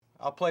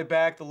I'll play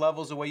back the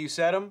levels the way you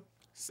said them.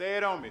 Say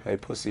it on me. Hey,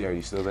 pussy, are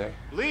you still there?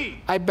 Lead.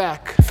 I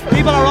back.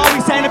 People are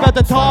always saying about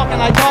the talk,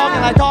 and I talk,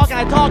 and I talk, and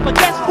I talk, but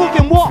guess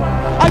fucking what?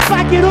 I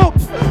back it up.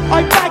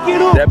 I back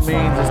it up. That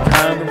means it's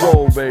time to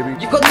roll, baby.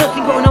 You've got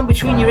nothing going on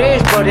between your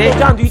ears, buddy. Hey,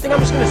 John, do you think I'm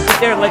just gonna sit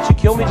there and let you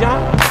kill me,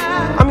 John?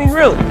 I mean,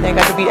 really? I think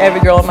I could beat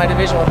every girl in my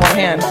division with one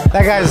hand.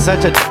 That guy's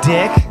such a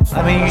dick.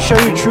 I mean, you show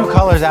your true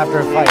colors after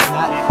a fight, and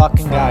that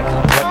fucking guy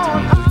comes up to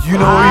me. You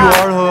know who you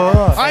are,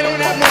 huh? I don't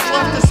have much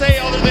left to say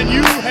other than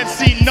you have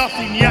seen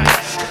nothing yet.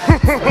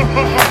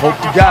 Hope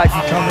to God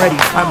you come ready.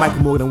 I'm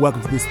Michael Morgan and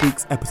welcome to this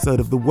week's episode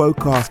of the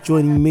Wocast.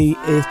 Joining me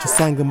is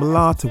Chisanga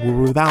Malata. We're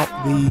without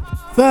the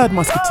third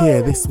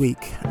musketeer this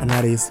week, and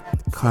that is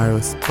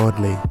Kairos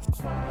Bodley.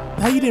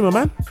 How you doing, my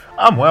man?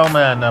 I'm well,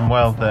 man. I'm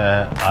well.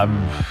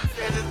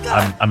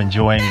 I'm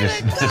enjoying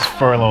this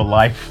furlough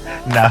life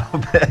now.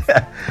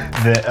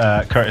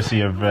 the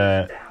courtesy of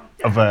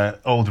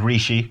old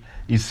Rishi.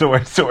 He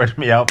sorted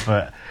me out,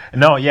 but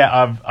no,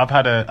 yeah, I've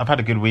had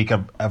a good week.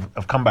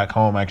 I've come back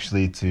home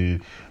actually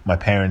to my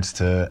parents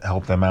to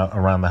help them out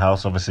around the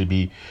house. Obviously,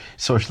 be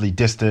socially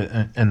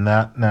distant in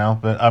that now,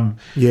 but I'm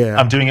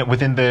doing it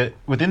within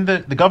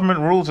the government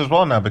rules as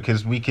well now,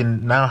 because we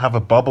can now have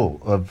a bubble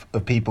of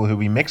people who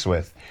we mix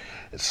with.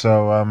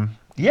 So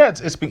yeah,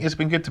 it's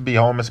been good to be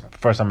home. It's the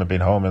first time I've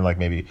been home in like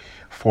maybe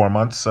 4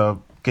 months.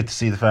 So good to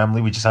see the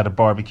family. We just had a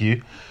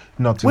barbecue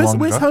not too long ago.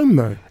 Where's home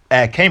though?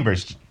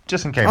 Cambridge.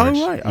 Just in Cambridge.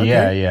 Oh, right.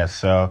 Okay. Yeah.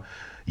 So,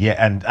 yeah,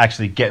 and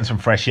actually getting some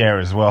fresh air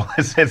as well.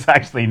 It's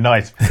actually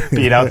nice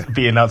being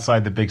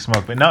outside the big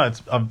smoke. But no,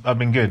 I've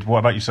been good. What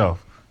about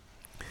yourself?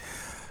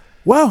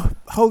 Well,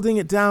 holding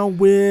it down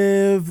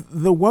with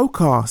the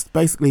Wocast,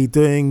 basically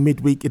doing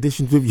midweek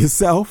editions with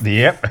yourself.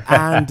 Yep.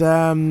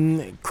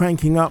 And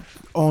cranking up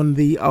on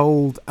the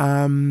old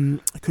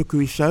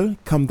cookery show,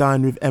 Come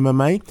Dine with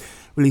MMA.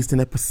 Released an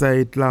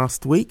episode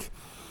last week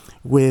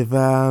with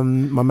my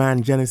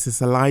man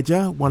Genesis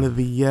Elijah, one of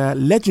the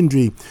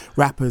legendary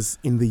rappers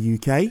in the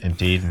UK.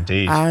 Indeed.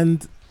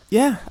 And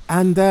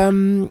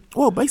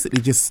well,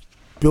 basically just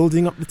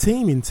building up the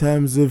team in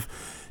terms of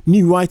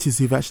new writers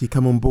who've actually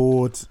come on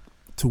board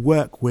to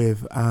work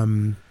with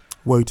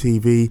Woe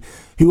TV,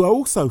 who are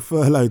also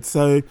furloughed.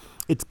 So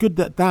it's good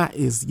that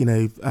is,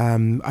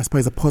 I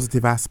suppose a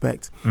positive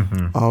aspect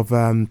of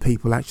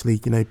people actually,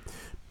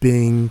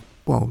 being,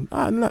 well,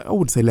 I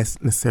wouldn't say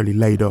less necessarily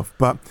laid off,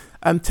 but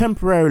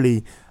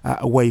temporarily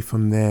away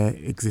from their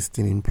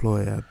existing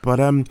employer. But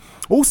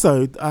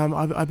also,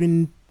 I've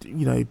been,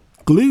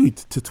 glued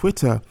to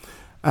Twitter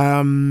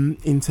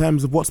in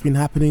terms of what's been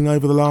happening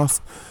over the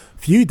last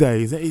few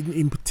days.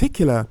 In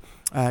particular,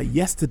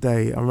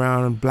 yesterday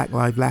around Black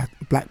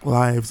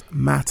Lives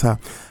Matter,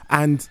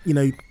 and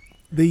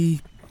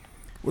the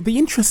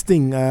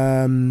interesting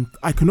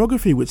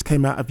iconography which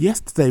came out of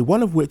yesterday.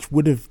 One of which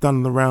would have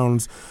done the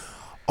rounds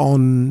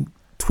on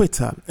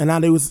Twitter, and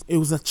that it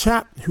was a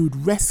chap who'd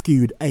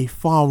rescued a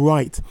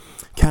far-right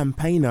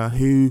campaigner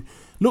who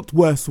looked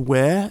worse for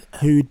wear,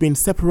 who'd been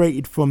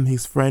separated from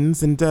his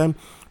friends and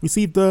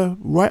received a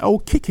right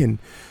old kicking.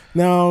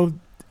 Now,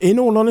 in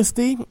all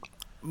honesty,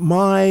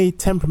 my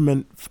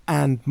temperament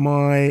and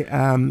my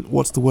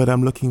what's the word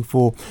I'm looking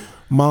for,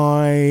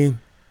 my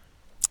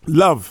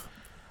love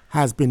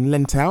has been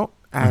lent out,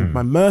 and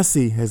my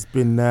mercy has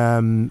been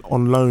on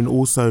loan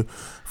also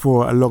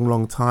for a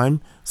long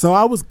time. So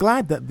I was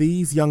glad that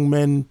these young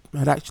men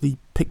had actually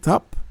picked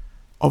up,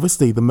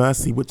 obviously, the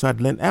mercy which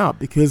I'd lent out,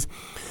 because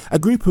a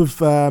group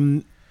of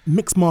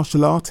mixed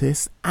martial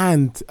artists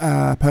and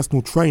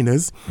personal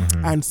trainers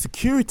and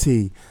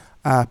security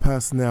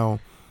personnel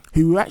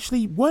who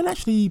weren't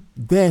actually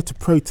there to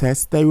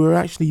protest, they were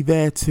actually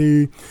there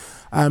to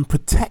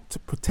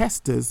protect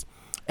protesters,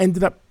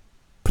 ended up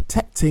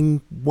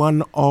protecting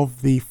one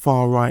of the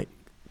far-right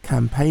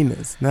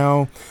campaigners.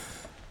 Now,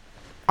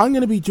 I'm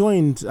going to be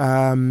joined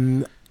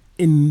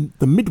in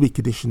the midweek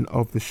edition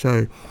of the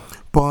show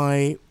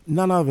by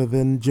none other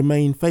than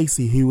Jermaine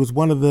Facey, who was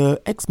one of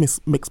the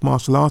ex-mixed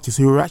martial artists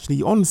who were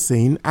actually on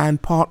scene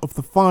and part of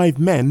the 5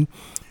 men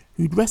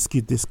who'd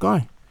rescued this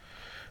guy.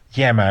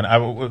 Yeah, man.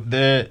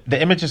 The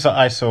images that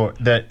I saw,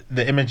 the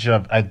image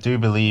of, I do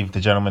believe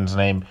the gentleman's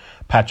name,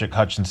 Patrick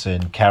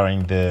Hutchinson,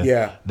 carrying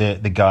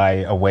the guy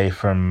away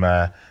from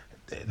the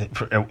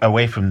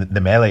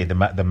melee,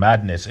 the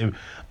madness.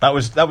 That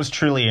was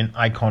truly an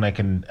iconic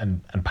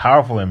and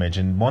powerful image,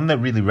 and one that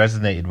really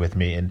resonated with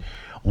me, and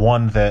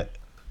one that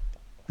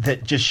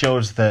just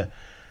shows that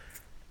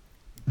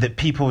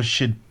people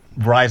should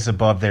rise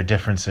above their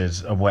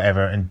differences or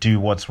whatever and do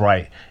what's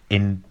right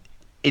in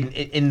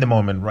the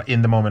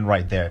moment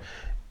right there.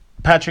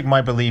 Patrick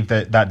might believe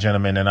that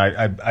gentleman, and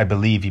I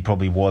believe he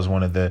probably was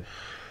one of the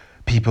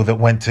people that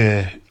went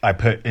to, I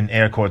put in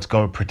air quotes,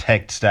 go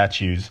protect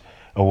statues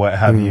or what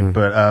have you,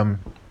 but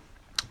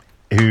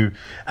who,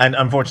 and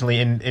unfortunately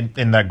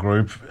in that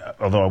group,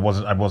 although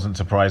I wasn't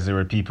surprised, there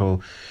were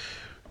people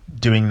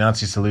doing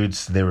Nazi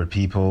salutes, there were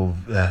people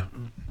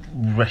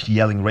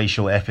yelling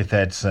racial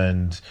epithets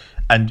and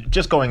and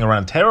just going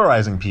around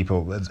terrorizing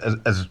people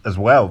as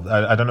well.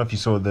 I don't know if you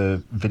saw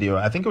the video.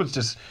 I think it was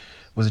just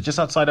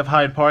outside of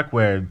Hyde Park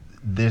where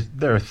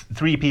there are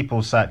 3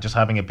 people sat just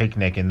having a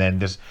picnic, and then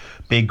this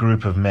big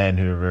group of men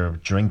who were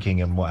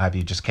drinking and what have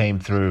you just came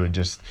through and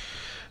just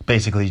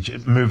basically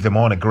moved them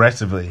on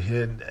aggressively.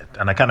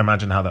 And I can't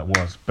imagine how that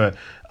was. But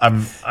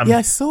yeah,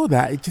 I saw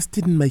that. It just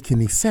didn't make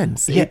any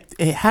sense. Yeah.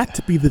 It had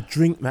to be the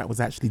drink that was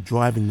actually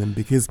driving them,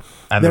 because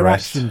and their the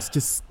rest. actions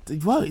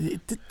it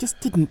just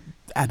didn't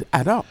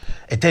add up.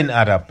 It didn't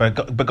add up.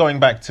 But going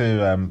back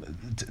to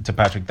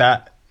Patrick,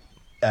 that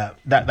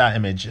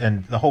image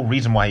and the whole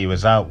reason why he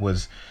was out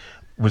was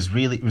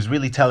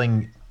really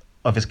telling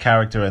of his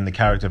character and the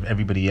character of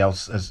everybody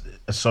else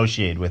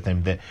associated with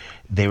him, that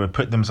they would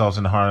put themselves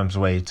in harm's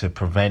way to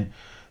prevent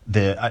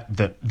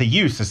the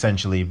youth,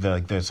 essentially,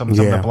 some of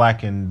the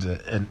black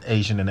and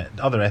Asian and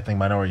other ethnic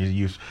minority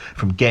youth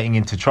from getting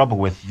into trouble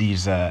with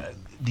these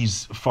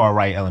far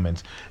right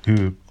elements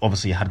who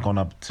obviously had gone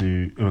up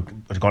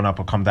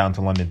or come down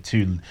to London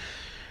to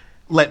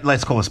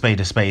let's call a spade,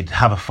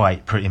 have a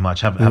fight, pretty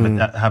much, have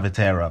a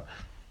tear up.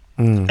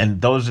 And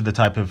those are the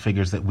type of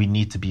figures that we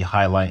need to be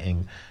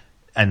highlighting,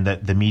 and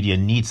that the media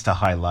needs to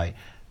highlight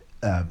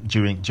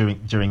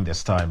during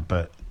this time.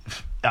 But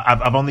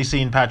I've only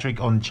seen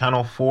Patrick on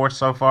Channel 4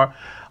 so far.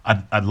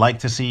 I'd like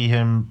to see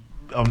him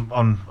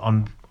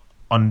on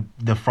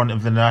the front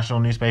of the national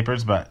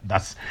newspapers, but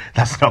that's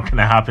not going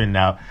to happen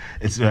now.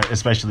 It's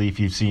especially if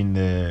you've seen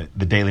the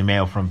Daily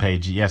Mail front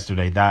page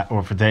yesterday,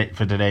 for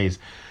today's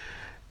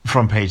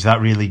front page,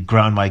 that really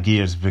ground my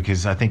gears,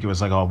 because I think it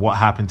was like, oh, what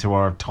happened to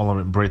our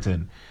tolerant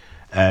Britain?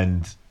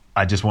 And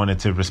I just wanted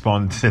to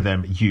respond to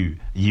them, you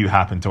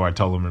happened to our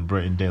tolerant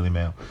Britain, Daily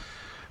Mail.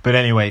 But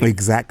anyway,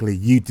 exactly,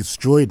 you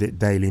destroyed it,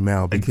 Daily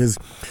Mail, because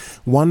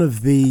one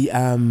of the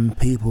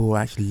people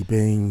actually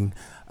being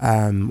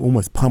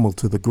almost pummeled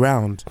to the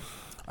ground,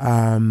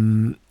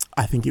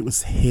 I think it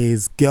was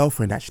his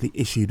girlfriend, actually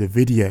issued a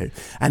video.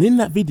 And in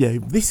that video,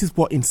 this is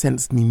what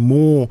incensed me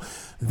more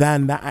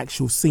than that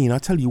actual scene. I'll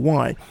tell you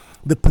why.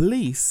 The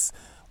police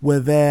were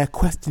there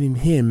questioning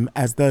him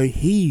as though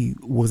he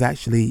was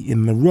actually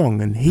in the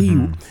wrong, and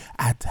he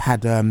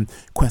had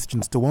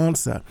questions to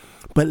answer.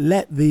 But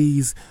let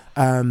these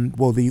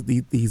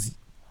yobs,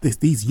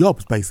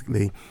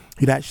 basically,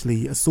 who'd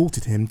actually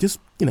assaulted him, just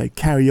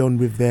carry on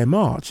with their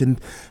march. And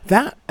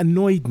that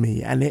annoyed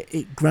me, and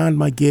it ground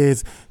my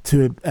gears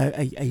to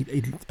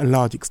a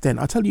large extent.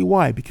 I'll tell you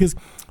why. Because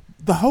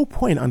the whole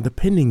point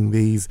underpinning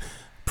these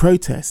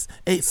protests,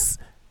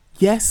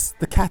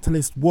 the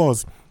catalyst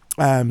was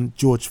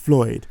George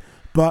Floyd,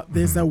 but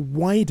there's a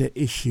wider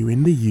issue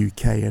in the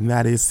UK, and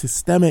that is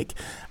systemic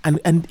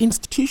and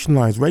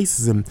institutionalized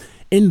racism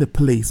in the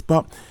police,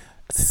 but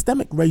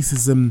systemic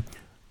racism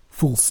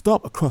full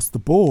stop across the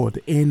board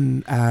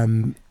in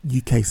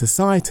UK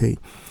society.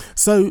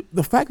 So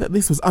the fact that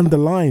this was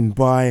underlined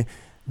by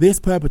this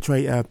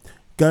perpetrator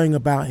going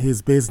about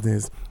his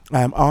business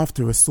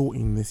after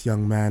assaulting this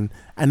young man,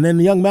 and then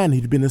the young man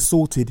who'd been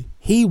assaulted,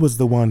 he was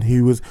the one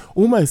who was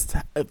almost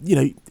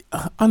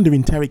under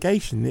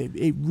interrogation.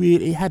 It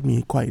really had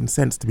me quite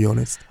incensed, to be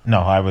honest.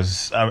 No, I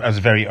was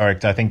very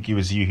irked. I think it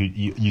was you who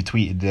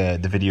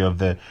tweeted the video of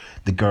the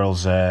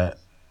girls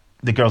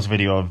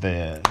video of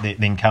the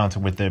encounter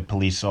with the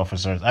police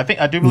officers.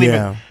 I do believe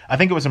it. I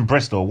think it was in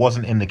Bristol. It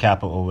wasn't in the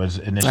capital as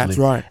initially. That's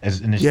right.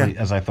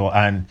 As I thought,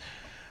 and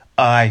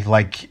I,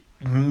 like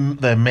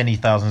the many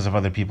thousands of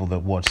other people that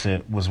watched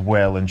it, was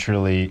well and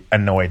truly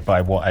annoyed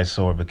by what I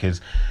saw,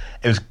 because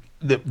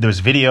there was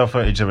video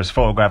footage, there was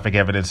photographic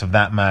evidence of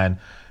that man.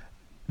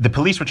 The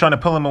police were trying to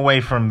pull him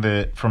away from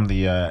the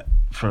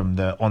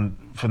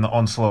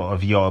onslaught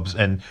of yobs,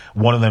 and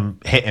one of them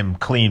hit him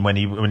clean when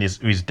he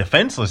was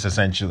defenseless,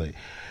 essentially.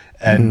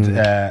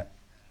 And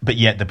but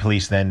yet the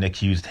police then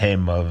accused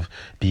him of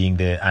being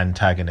the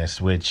antagonist,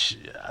 which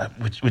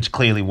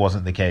clearly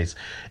wasn't the case.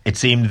 It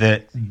seemed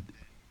that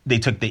they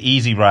took the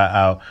easy route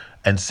out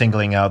and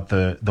singling out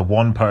the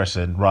one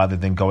person rather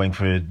than going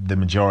for the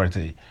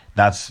majority.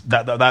 That's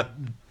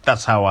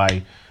how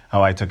I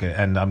took it,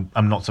 and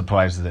I'm not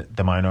surprised that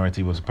the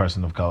minority was a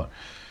person of color.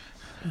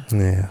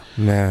 Yeah,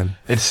 man.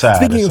 It's sad.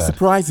 Speaking of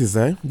surprises,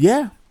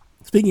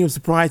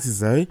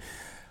 though,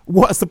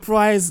 what a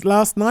surprise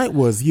last night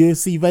was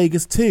UFC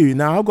Vegas 2.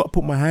 Now, I've got to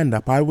put my hand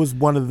up. I was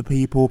one of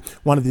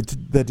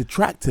the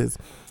detractors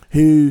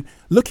who,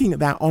 looking at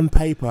that on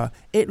paper,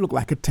 it looked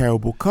like a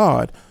terrible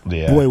card.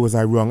 Yeah. Boy, was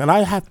I wrong. And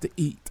I have to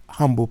eat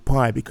humble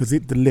pie, because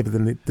it delivered,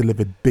 and it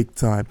delivered big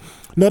time.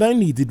 Not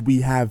only did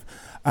we have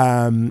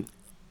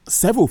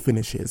several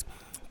finishes,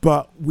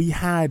 but we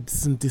had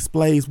some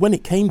displays when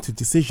it came to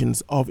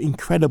decisions of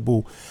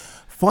incredible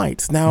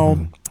fights.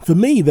 Now, for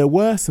me, there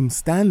were some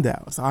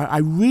standouts. I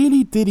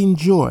really did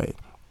enjoy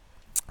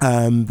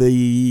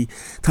the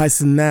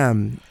Tyson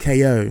Nam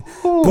KO.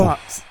 Ooh,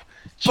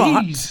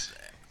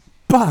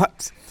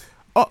 but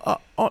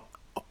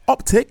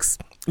optics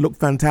look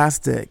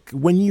fantastic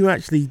when you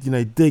actually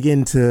dig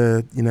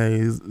into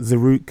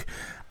Zaruk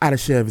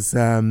Adashev's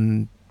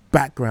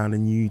background,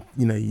 and you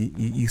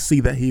see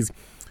that he's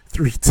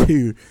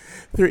 3-2,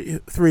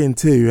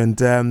 3-2, and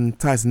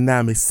Tyson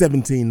Nam is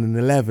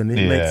 17-11.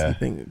 It makes you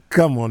think,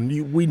 come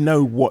on, we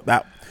know what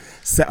that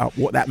setup,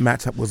 what that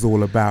matchup was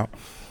all about.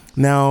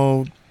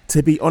 Now,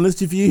 to be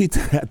honest with you,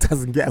 that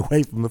doesn't get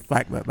away from the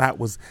fact that that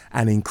was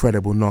an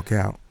incredible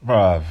knockout.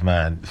 Bruv,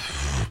 man.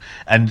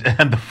 And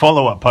the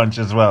follow-up punch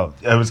as well.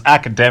 It was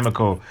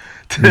academical.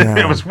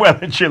 It was well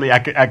and truly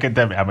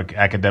academic.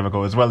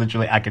 Academical. It was well and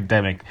truly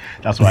academic.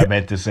 That's what I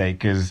meant to say.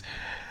 Because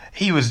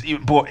he was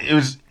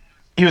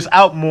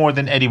out more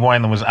than Eddie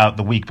Wineland was out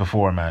the week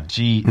before, man. That's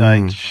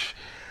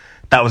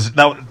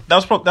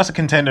a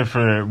contender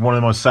for one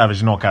of the most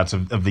savage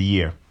knockouts of the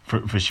year,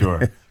 for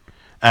sure.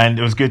 And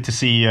it was good to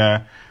see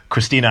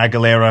Christina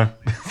Aguilera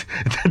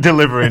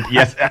delivering.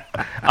 Yes,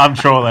 I'm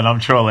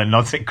trolling.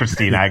 Not saying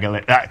Christina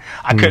Aguilera.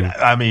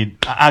 I mean,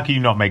 how can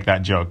you not make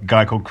that joke? A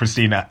guy called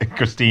Christine.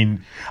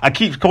 I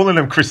keep calling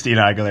him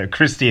Christina Aguilera.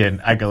 Christian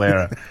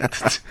Aguilera.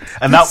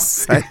 And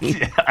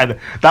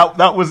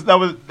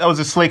that was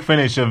a slick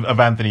finish of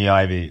Anthony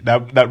Ivy.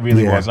 That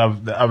really was. I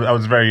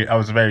was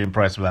very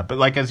impressed with that. But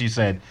like as you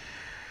said,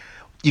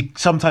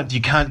 sometimes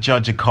you can't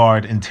judge a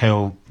card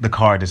until the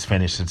card has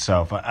finished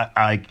itself.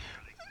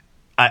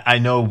 I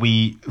know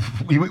we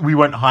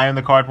went high on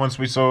the card when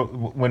we saw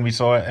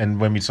it,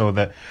 and when we saw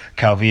that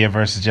Calvia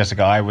versus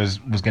Jessica Eye was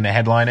going to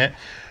headline it.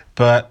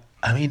 But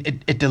I mean,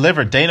 it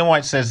delivered. Dana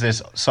White says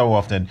this so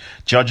often: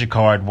 judge a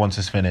card once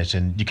it's finished,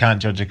 and you can't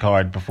judge a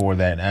card before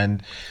then.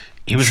 And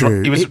he was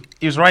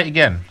right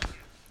again.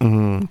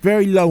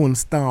 Very low on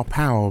star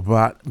power,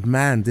 but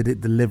man, did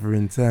it deliver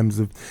in terms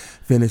of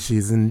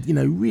finishes and,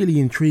 really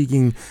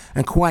intriguing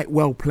and quite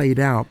well played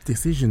out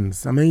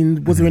decisions. I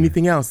mean, was there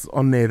anything else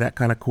on there that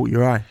kind of caught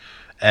your eye?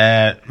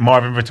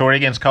 Marvin Vettori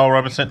against Carl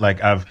Robinson. We're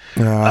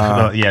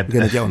gonna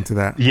get onto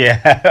that.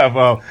 Yeah,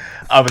 well,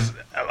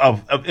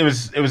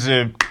 it was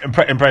an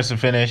impressive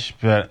finish,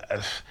 but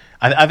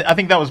I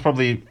think that was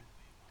probably.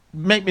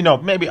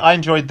 Maybe I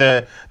enjoyed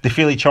the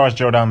Fili Charles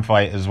Jordan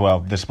fight as well,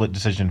 the split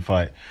decision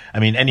fight.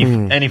 I mean,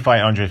 any fight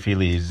Andre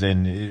Fili is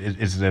in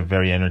is a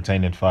very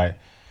entertaining fight.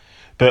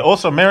 But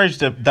also Marriage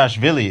to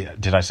Dashvili,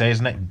 did I say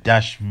his name?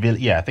 Dashvili,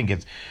 yeah, I think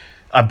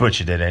I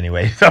butchered it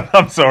anyway.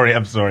 I'm sorry.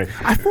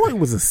 I thought it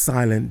was a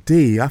silent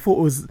D. I thought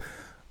it was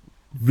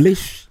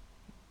Vilishvili.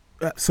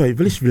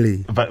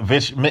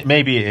 But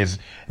maybe it is.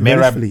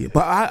 Vilishvili,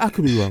 but I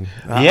could be wrong.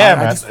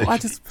 Man. I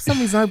just for some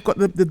reason I've got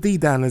the D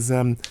down as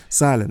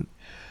silent.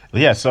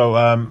 Yeah, so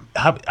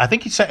I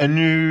think he set a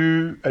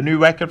new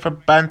record for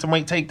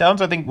bantamweight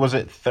takedowns. I think was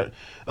it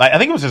I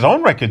think it was his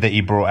own record that he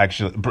broke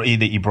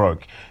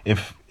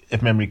if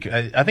memory.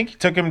 I think he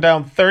took him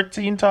down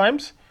 13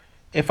 times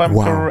if I'm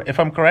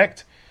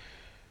correct.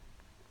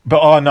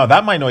 But no,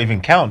 that might not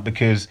even count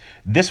because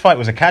this fight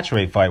was a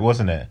catchweight fight,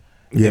 wasn't it?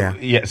 Yeah.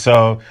 Yeah,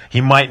 so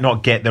he might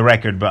not get the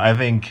record, but I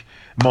think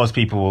most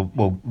people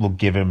will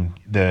give him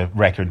the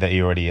record that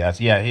he already has.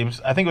 Yeah,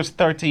 I think it was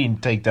 13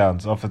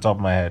 takedowns off the top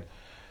of my head.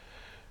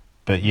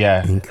 But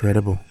yeah,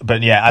 incredible.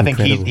 But yeah, I think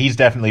he's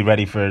definitely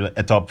ready for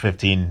a top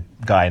 15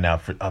 guy now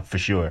for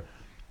sure.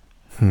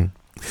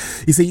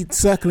 You see,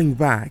 circling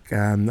back,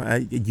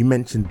 you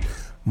mentioned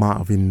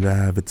Marvin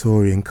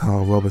Vettori and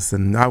Carl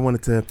Robertson. I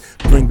wanted to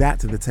bring that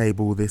to the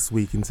table this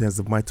week in terms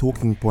of my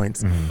talking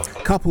points,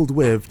 coupled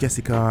with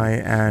Jessica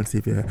Eye and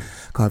Silvia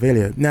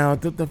Carvalho. Now,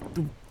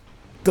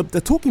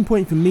 the talking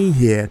point for me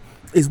here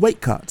is weight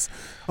cuts.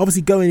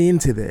 Obviously, going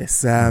into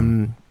this.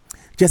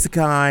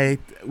 Jessica Eye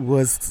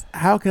was,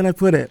 how can I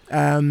put it,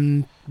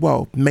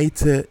 made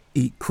to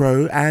eat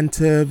crow and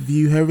to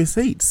view her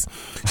receipts.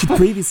 She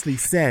previously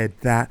said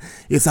that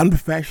it's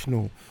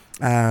unprofessional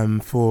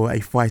for a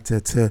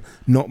fighter to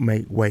not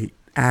make weight.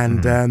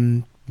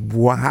 And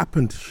what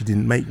happened? She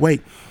didn't make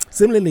weight.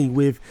 Similarly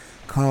with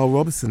Carl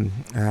Robertson,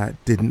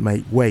 didn't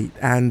make weight.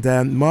 And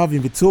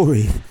Marvin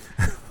Vettori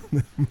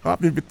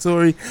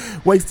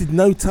wasted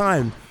no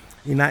time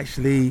in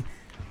actually...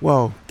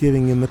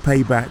 giving him the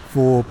payback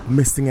for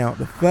missing out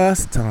the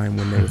first time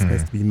when they were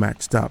supposed to be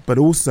matched up, but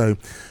also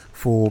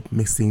for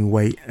missing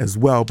weight as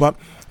well. But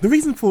the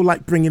reason for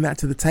bringing that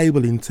to the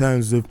table in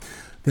terms of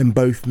them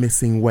both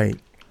missing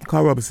weight,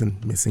 Carl Robertson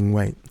missing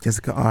weight,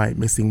 Jessica Eye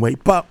missing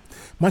weight. But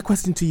my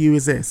question to you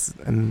is this,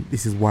 and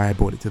this is why I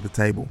brought it to the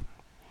table.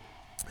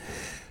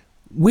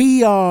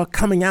 We are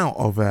coming out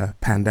of a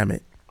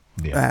pandemic.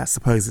 Yeah.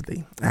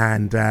 Supposedly,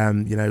 and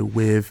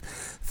with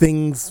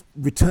things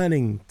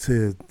returning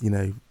to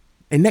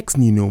a next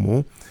new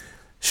normal,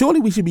 surely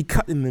we should be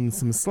cutting them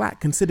some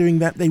slack, considering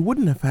that they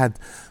wouldn't have had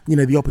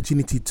the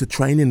opportunity to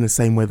train in the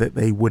same way that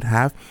they would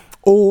have,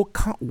 or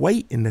cut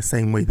weight in the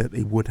same way that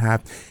they would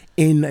have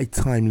in a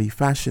timely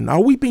fashion.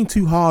 Are we being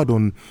too hard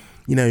on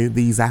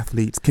these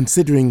athletes,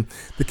 considering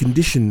the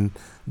condition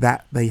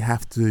that they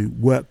have to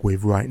work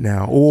with right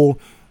now, or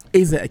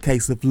is it a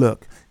case of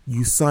look?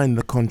 You signed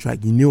the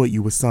contract, you knew what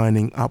you were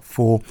signing up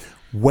for,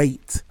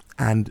 weight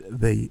and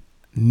the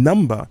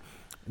number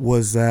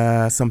was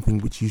something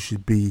which you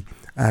should be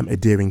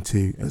adhering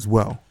to as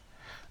well?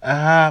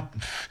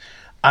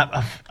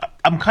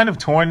 I'm kind of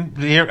torn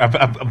here.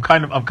 I'm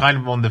kind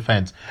of on the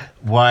fence.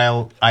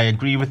 While I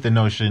agree with the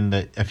notion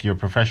that if you're a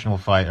professional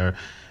fighter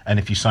and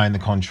if you sign the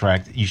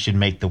contract, you should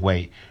make the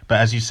weight. But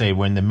as you say,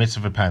 we're in the midst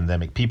of a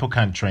pandemic. People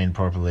can't train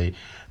properly.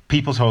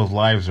 People's whole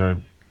lives are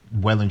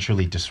well and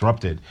truly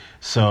disrupted.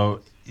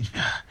 So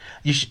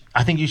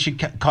I think you should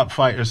cut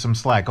fighters some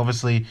slack,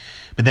 obviously.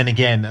 But then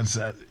again, as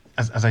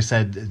I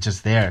said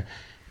just there,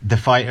 the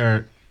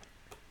fighter,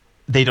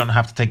 they don't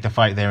have to take the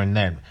fight there and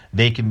then.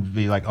 They can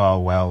be like, oh,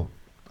 well,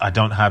 I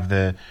don't have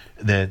the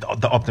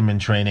optimum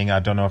training. I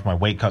don't know if my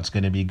weight cut's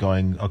going to be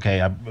going.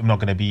 Okay, I'm not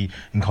going to be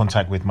in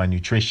contact with my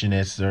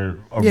nutritionist or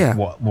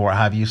what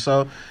have you.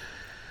 So,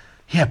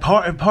 yeah,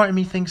 part of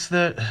me thinks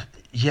that,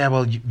 yeah,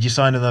 well, you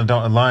sign on the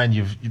dotted line.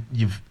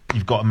 You've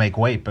got to make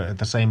weight, but at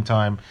the same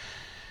time,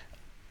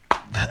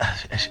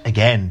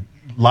 again,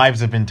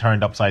 lives have been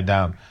turned upside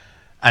down.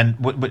 And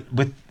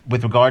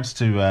with regards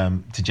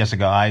to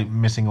Jessica Eye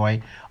missing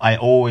weight, I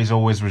always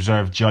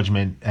reserve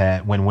judgment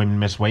when women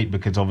miss weight,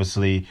 because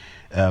obviously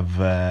of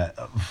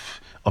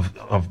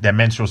their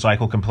menstrual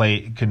cycle can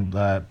play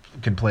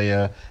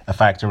a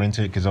factor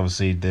into it, because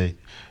obviously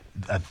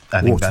I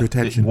think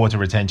water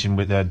retention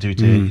with due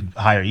to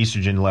higher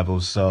estrogen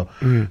levels. So,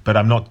 but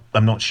I'm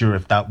not sure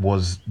if that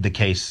was the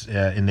case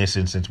in this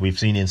instance. We've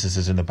seen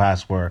instances in the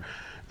past where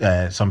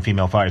some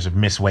female fighters have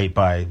missed weight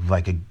by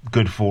like a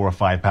good 4 or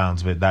 5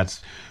 pounds, but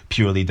that's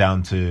purely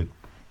down to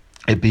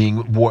it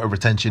being water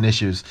retention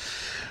issues.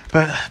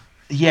 But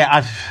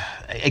yeah,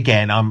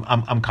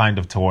 I'm kind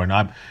of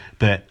torn.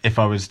 But if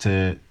I was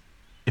to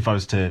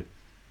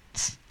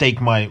stake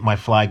my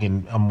flag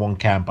in on one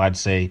camp, I'd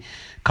say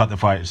cut the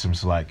fighters some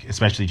slack,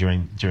 especially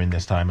during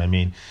this time. I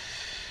mean,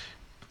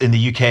 in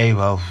the UK,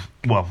 well,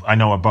 I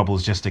know our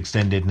bubble's just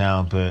extended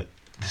now, but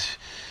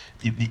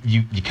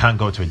you can't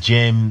go to a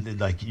gym,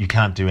 like you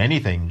can't do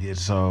anything.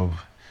 So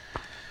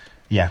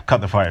yeah,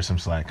 cut the fighters some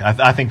slack.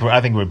 I think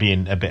we're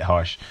being a bit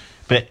harsh,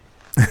 but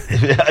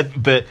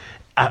but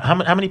how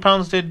many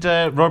pounds did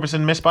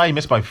Robertson miss by? He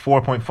missed by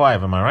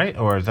 4.5. Am I right,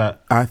 or is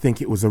that? I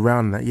think it was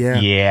around that. Yeah.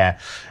 Yeah.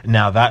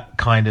 Now that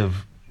kind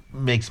of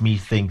makes me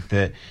think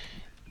that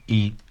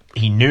he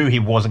knew he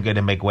wasn't going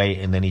to make weight,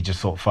 and then he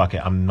just thought, "Fuck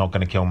it, I'm not going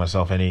to kill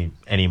myself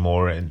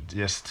anymore," and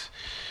just.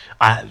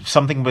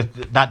 Something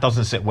with that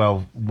doesn't sit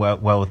well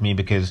with me,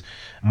 because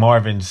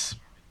Marvin's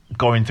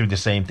going through the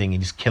same thing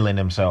and he's killing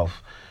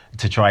himself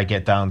to try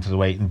get down to the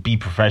weight and be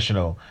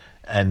professional,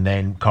 and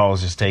then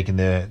Carl's just taking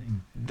the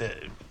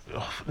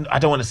I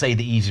don't want to say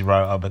the easy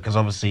route out, because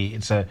obviously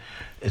it's a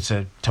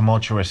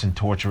tumultuous and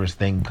torturous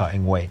thing,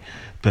 cutting weight,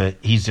 but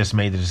he's just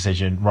made the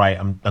decision, right,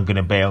 I'm going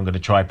to bail, I'm going to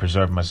try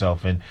preserve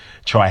myself and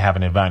try have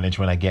an advantage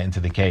when I get into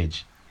the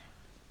cage.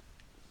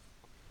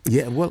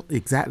 Yeah, well,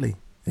 exactly.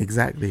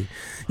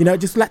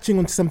 Just latching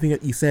onto something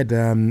that you said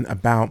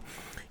about,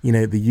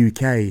 the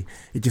UK,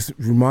 it just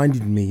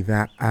reminded me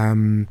that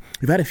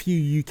we've had a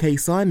few UK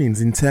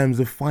signings in terms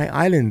of Fight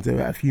Island.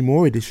 There are a few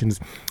more additions.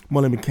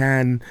 Molly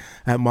McCann,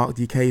 Mark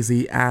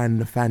Ducasse, and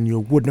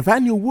Nathaniel Wood.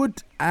 Nathaniel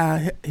Wood,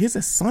 his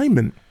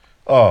assignment.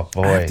 Oh,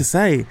 boy. I have to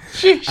say.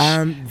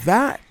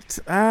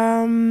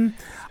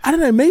 I don't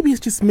know, maybe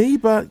it's just me,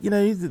 but, the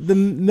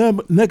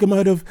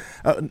Nurmagomedov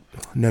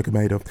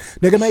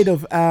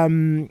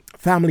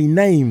family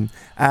name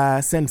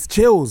sends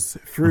chills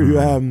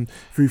through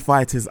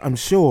fighters, I'm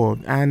sure.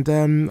 And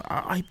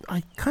I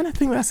kind of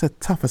think that's a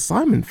tough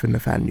assignment for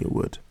Nathaniel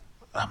Wood.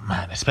 Oh,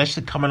 man,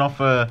 especially coming off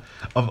a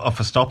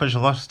stoppage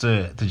loss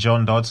to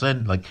John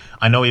Dodson. Like,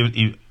 I know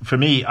he for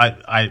me,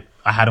 I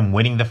had him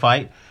winning the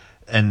fight.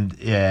 And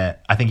yeah,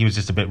 I think he was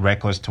just a bit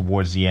reckless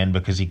towards the end,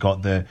 because he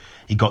got the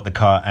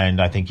cut, and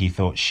I think he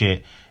thought,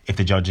 shit, if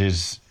the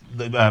judges,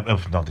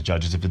 if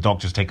the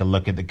doctors take a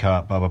look at the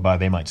cut, blah blah blah,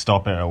 they might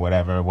stop it or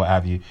whatever, what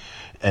have you,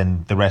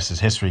 and the rest is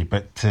history.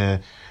 But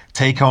to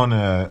take on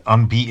a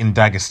unbeaten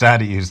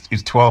Dagestani who's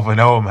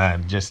 12-0,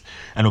 man,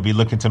 and will be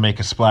looking to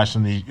make a splash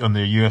on the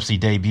UFC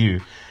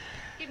debut,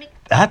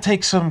 that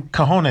takes some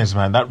cojones,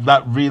 man.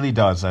 That really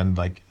does. And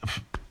like,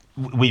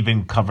 we've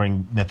been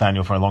covering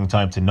Nathaniel for a long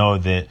time to know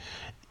that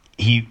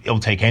he'll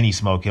take any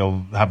smoke.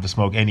 He'll have the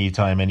smoke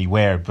anytime,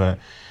 anywhere. But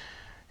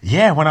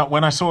yeah,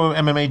 when I saw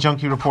MMA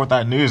Junkie report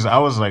that news, I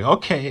was like,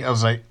 okay. I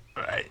was like,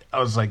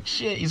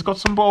 shit, he's got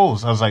some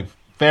balls. I was like,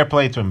 fair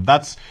play to him.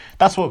 That's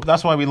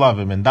why we love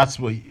him, and that's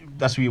what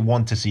you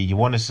want to see. You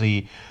want to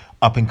see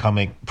up and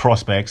coming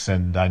prospects,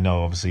 and I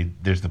know obviously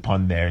there's the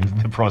pun there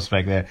and the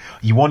prospect there.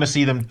 You want to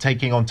see them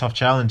taking on tough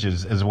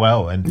challenges as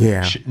well, and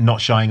not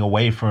shying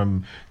away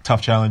from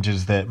tough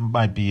challenges that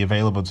might be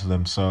available to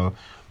them. So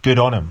good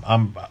on him.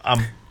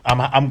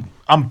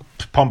 I'm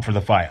pumped for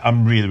the fight.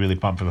 I'm really, really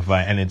pumped for the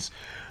fight, and it's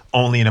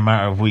only in a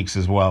matter of weeks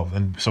as well,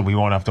 and so we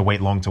won't have to wait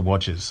long to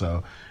watch it.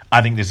 So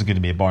I think this is going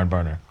to be a barn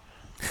burner.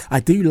 I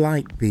do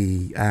like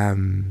the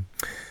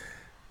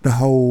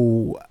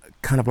whole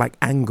kind of like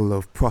angle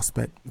of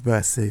prospect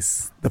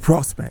versus the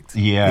prospect.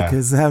 Yeah.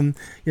 Because, Umar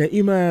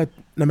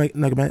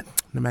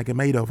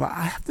Nurmagomedov,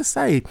 I have to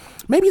say,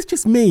 maybe it's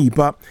just me,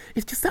 but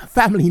it's just that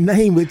family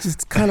name, which is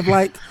kind of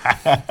like,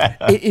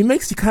 it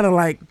makes you kind of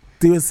like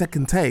do a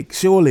second take,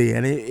 surely,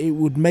 and it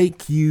would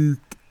make you,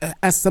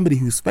 as somebody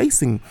who's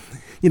facing,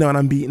 an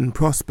unbeaten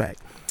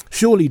prospect,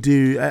 surely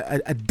do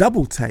a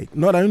double take.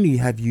 Not only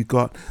have you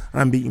got an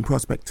unbeaten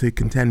prospect to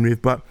contend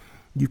with, but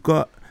you've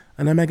got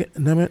an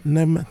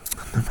Nurmagomedov.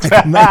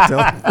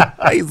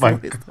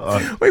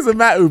 What's the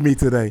matter with me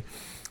today?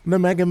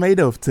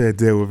 Nurmagomedov to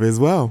deal with as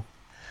well.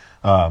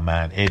 Oh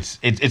man, it's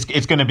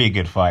going to be a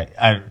good fight.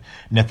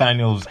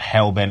 Nathaniel's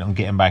hell bent on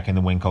getting back in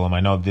the win column.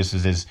 I know this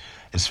is his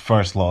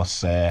first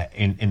loss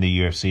in the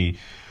UFC,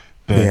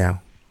 but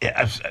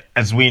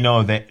as we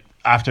know that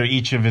after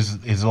each of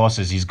his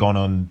losses, he's gone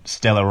on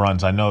stellar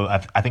runs. I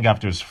think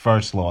after his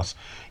first loss,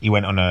 he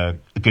went on a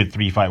good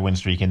 3-fight win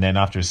streak, and then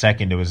after his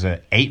second, it was a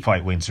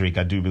 8-fight win streak,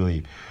 I do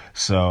believe.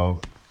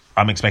 So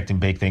I'm expecting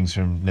big things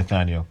from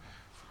Nathaniel.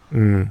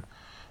 And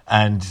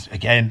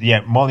again,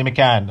 Molly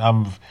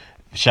McCann.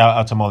 Shout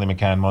out to Molly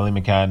McCann. Molly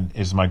McCann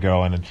is my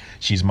girl, and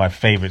she's my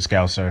favorite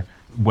Scouser.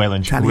 Well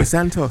and truly. Talia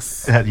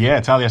Santos.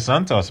 Talia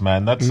Santos,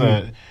 man. That's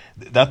a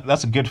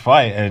good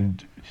fight,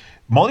 and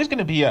Molly's going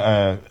to be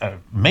a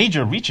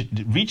major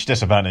reach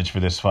disadvantage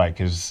for this fight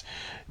because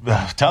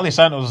Talia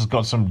Santos has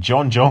got some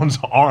John Jones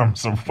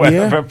arms or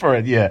whatever for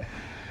it. Yeah,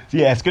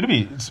 it's going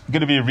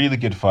to be a really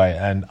good fight,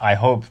 and I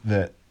hope,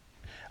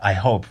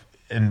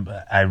 and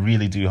I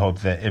really do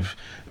hope that if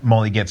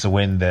Molly gets a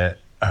win, that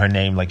her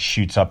name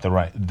shoots up the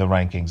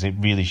rankings. It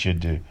really should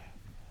do.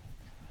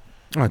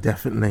 Oh,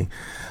 definitely.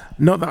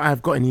 Not that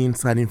I've got any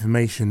inside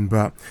information,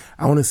 but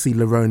I want to see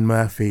Lerone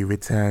Murphy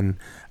return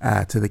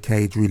to the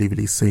cage really,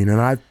 really soon.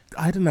 And I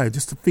don't know,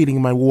 just a feeling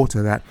in my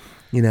water that,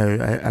 a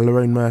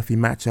Lerone Murphy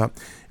matchup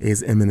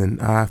is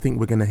imminent. I think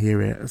we're going to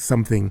hear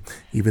something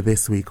either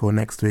this week or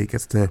next week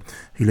as to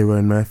who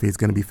Lerone Murphy is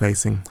going to be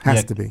facing.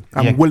 Has to be.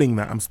 I'm willing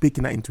that. I'm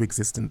speaking that into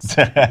existence.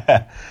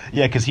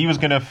 Because he was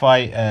going to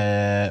fight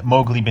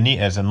Mowgli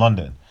Benitez in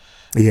London.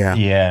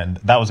 Yeah, and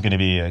that was going to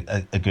be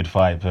a good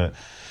fight, but.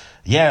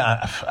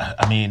 Yeah,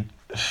 I mean,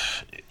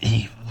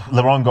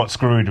 Lerone got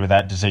screwed with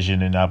that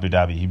decision in Abu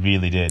Dhabi. He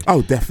really did.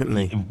 Oh,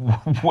 definitely.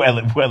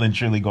 Well and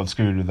truly got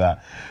screwed with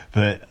that.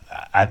 But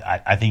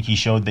I think he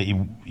showed that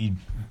he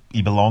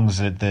belongs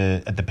at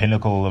the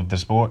pinnacle of the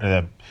sport,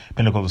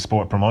 pinnacle of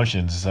sport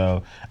promotions.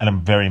 So, and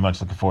I'm very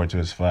much looking forward to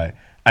his fight.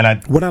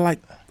 And what I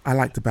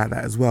liked about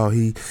that as well,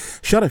 he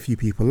shut a few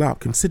people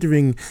up.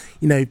 Considering,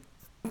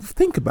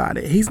 think about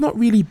it. He's not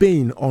really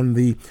been on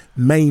the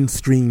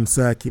mainstream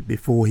circuit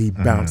before he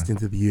bounced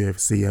into the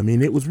UFC. I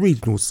mean, it was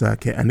regional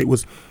circuit and it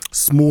was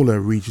smaller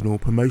regional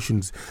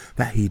promotions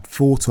that he'd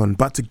fought on.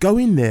 But to go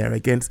in there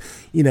against,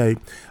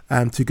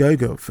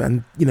 Tugogov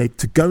and,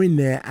 to go in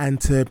there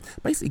and to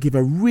basically give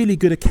a really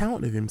good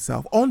account of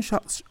himself on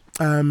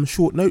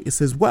short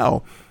notice as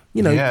well,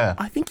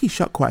 I think he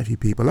shut quite a few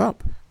people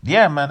up.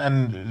 Yeah, man.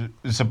 And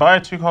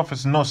Zabir Tugogov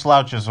is no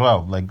slouch as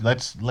well.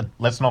 Let's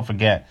not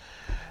forget.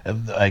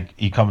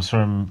 He comes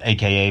from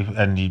AKA,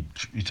 and he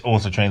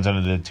also trains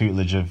under the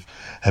tutelage of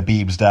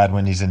Habib's dad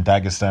when he's in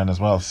Dagestan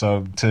as well.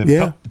 So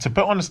to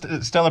put on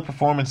a stellar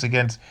performance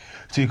against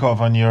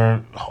Tugogov on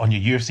your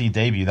UFC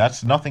debut,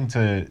 that's nothing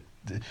to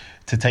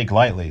take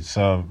lightly.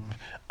 So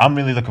I'm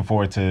really looking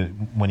forward to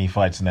when he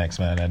fights next,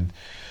 man. And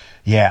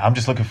I'm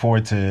just looking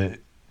forward to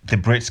the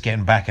Brits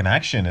getting back in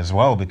action as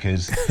well,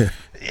 because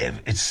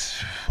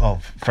it's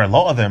for a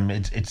lot of them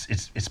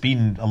it's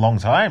been a long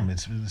time.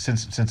 It's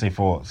since they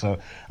fought. So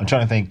I'm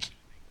trying to think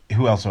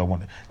who else do I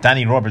want.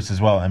 Danny Roberts as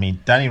well. I mean,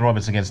 Danny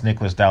Roberts against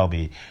Nicholas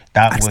Dalby.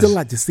 I'd still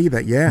like to see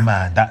that. Yeah,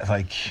 man. That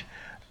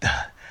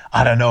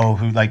I don't know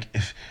who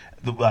if.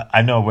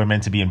 I know we're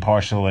meant to be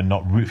impartial and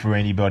not root for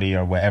anybody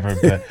or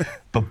whatever,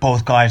 but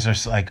both guys are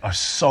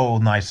so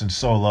nice and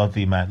so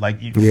lovely, man. I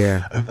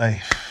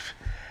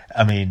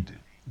mean.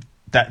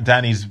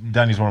 Danny's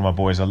one of my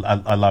boys.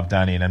 I love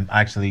Danny, and I'm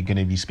actually going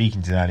to be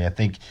speaking to Danny. I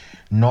think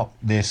not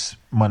this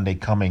Monday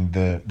coming,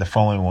 the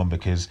following one,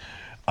 because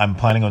I'm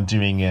planning on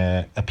doing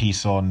a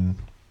piece on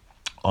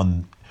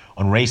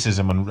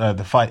racism and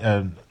the fight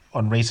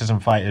on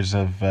racism fighters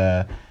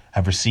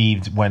have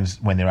received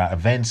when they're at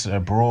events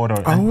abroad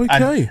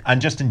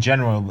and just in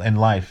general in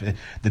life.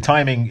 The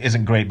timing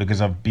isn't great because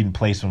I've been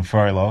placed on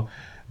furlough,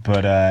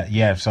 but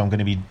so I'm going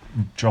to be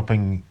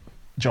dropping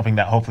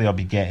that. Hopefully I'll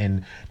be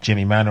getting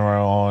Jimmy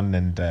Manuel on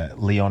and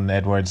Leon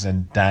Edwards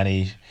and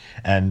Danny,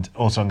 and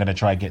also I'm going to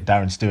try and get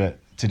Darren Stewart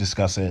to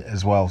discuss it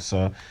as well.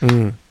 So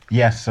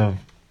so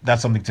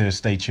that's something to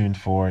stay tuned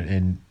for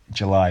in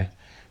July.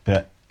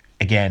 But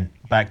again,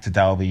 back to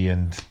Dalby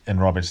and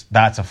Roberts,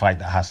 that's a fight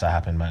that has to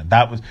happen, man.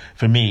 That was,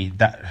 for me,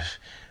 that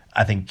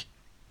I think,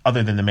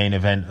 other than the main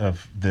event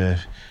of the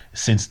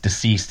since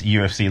deceased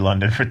UFC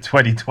London for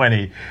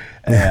 2020,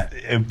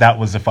 that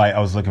was the fight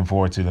I was looking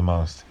forward to the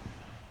most.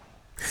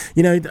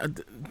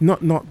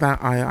 Not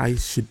that I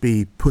should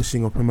be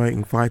pushing or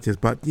promoting fighters,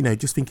 but,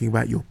 just thinking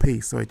about your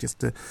piece, sorry, just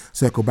to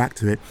circle back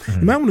to it,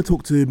 you might want to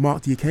talk to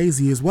Mark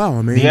Diakiese as well.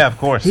 I mean, yeah, of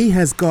course. He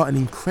has got an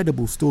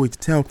incredible story to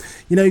tell.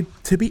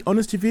 To be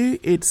honest with you,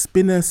 it's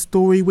been a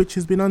story which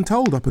has been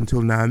untold up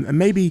until now, and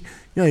maybe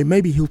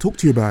he'll talk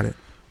to you about it.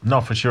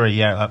 No, for sure.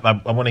 Yeah,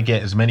 I want to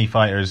get as many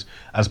fighters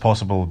as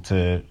possible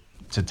to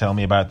tell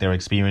me about their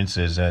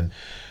experiences and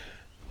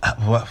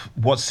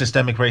what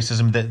systemic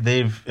racism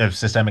that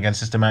systemic and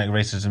systematic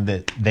racism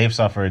that they've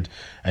suffered,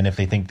 and if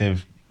they think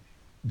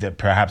that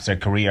perhaps their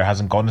career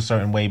hasn't gone a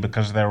certain way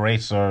because of their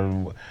race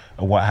or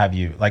what have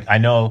you. Like, I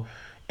know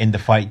in the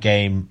fight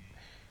game,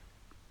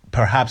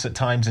 perhaps at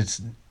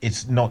times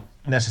it's not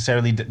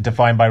necessarily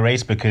defined by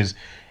race, because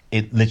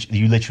you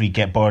literally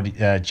get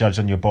judged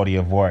on your body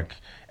of work,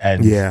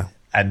 and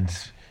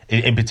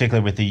in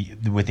particular with the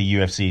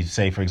UFC.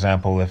 Say, for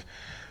example, if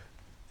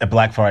a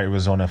black fighter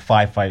was on a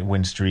 5-fight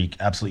win streak,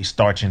 absolutely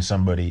starching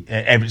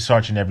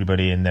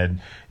everybody, and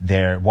then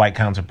their white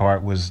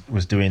counterpart was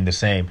doing the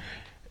same.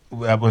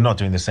 Well, not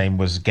doing the same,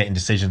 was getting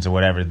decisions or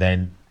whatever.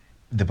 Then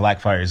the black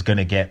fighter is going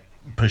to get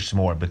pushed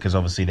more, because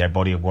obviously their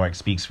body of work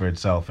speaks for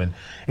itself, and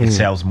it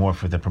sells more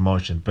for the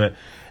promotion. But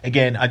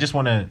again, I just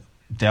want to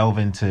delve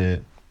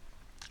into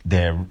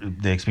the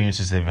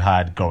experiences they've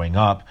had growing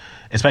up,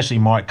 especially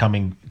Mark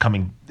coming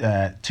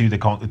to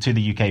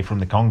the UK from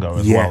the Congo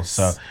as well.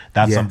 So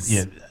that's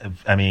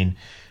I mean,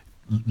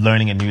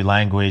 learning a new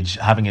language,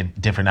 having a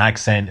different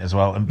accent as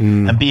well,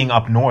 and being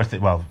up north.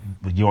 Well,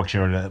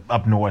 Yorkshire,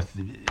 up north,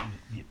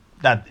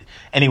 that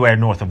anywhere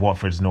north of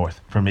Watford's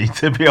north for me,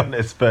 to be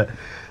honest. But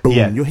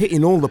boom, you're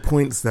hitting all the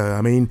points though.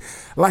 I mean,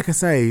 like I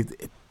say,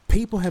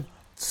 people have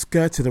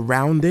skirted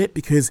around it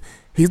because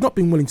he's not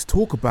been willing to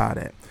talk about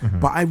it.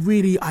 But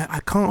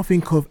I can't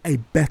think of a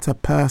better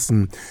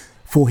person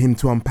for him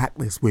to unpack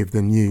this with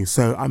than you.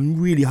 So I'm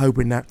really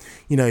hoping that,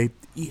 you know,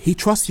 he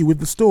trusts you with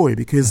the story,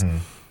 because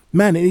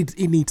man, it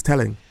needs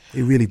telling.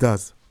 It really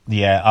does.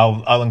 Yeah,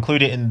 I'll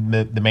include it in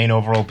the main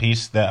overall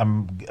piece that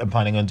I'm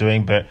planning on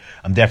doing, but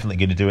I'm definitely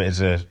going to do it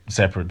as a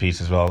separate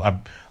piece as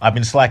well. I've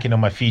been slacking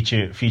on my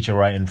feature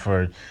writing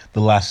for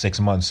the last 6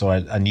 months, so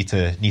I need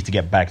to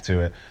get back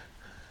to it.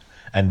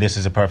 And this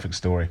is a perfect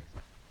story.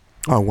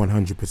 Oh,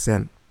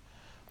 100%.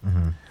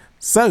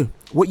 So,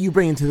 what you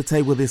bringing to the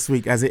table this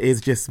week, as it is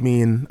just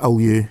me and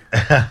you?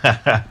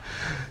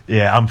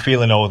 Yeah, I'm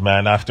feeling old,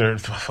 man. After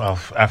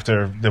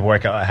the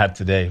workout I had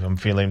today, I'm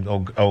feeling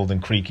old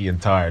and creaky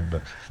and tired.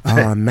 But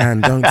oh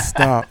man, don't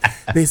start.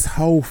 This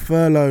whole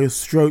furlough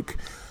stroke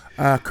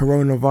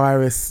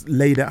coronavirus,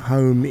 laid at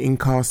home,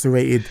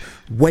 incarcerated,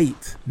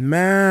 weight,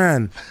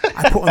 man,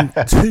 I put on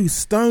 2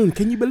 stone.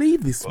 Can you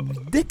believe this?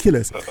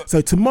 Ridiculous.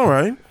 So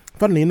tomorrow,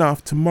 funnily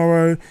enough,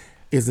 tomorrow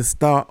is the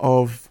start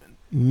of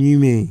new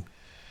me.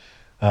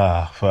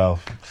 Well,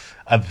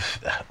 I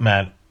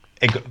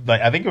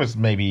think it was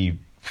maybe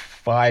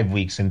 5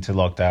 weeks into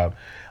lockdown,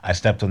 I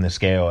stepped on the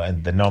scale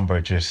and the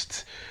number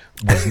just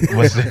was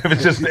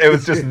it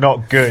was just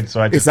not good.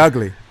 So it's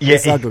ugly. Yeah,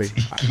 it's ugly.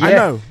 Yeah. I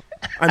know.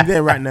 I'm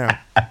there right now.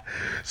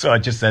 So I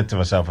just said to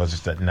myself, I was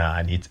just like, nah,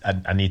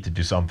 I need to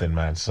do something,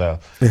 man. So,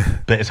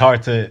 but it's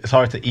hard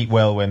to eat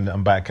well when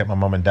I'm back at my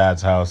mum and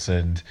dad's house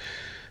and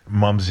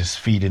mum's just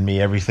feeding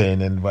me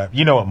everything, and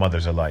you know what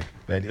mothers are like.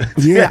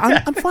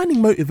 Yeah, I'm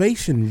finding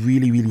motivation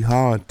really, really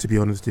hard, to be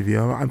honest with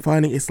you. I'm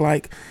finding it's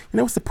like, you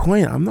know, what's the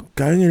point? I'm not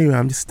going anywhere.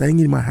 I'm just staying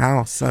in my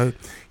house. So,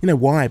 you know,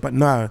 why? But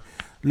no,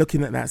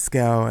 looking at that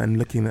scale and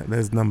looking at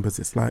those numbers,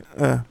 it's like,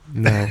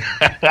 no,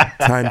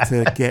 time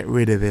to get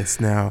rid of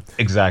this now.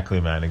 Exactly,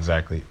 man,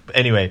 exactly. But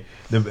anyway,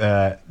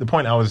 the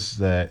point I was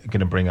going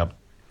to bring up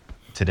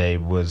today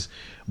was,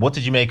 what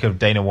did you make of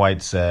Dana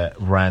White's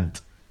rant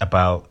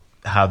about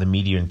how the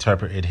media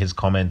interpreted his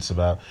comments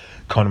about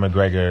Conor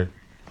McGregor?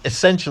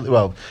 Essentially,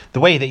 well, the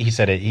way that he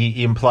said it,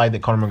 he implied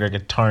that Conor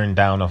McGregor turned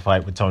down a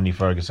fight with Tony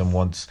Ferguson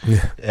once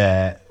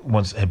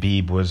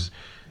Khabib was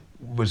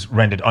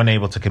rendered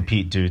unable to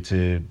compete due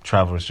to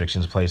travel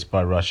restrictions placed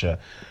by Russia.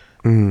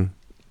 The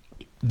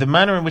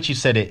manner in which he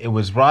said it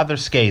was rather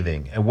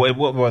scathing. What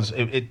was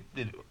it?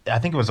 I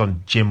think it was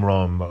on Jim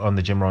Rohn, on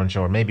the Jim Rohn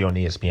show, or maybe on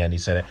ESPN. He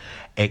said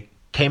it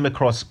came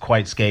across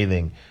quite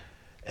scathing,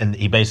 and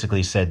he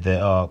basically said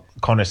that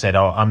Conor said,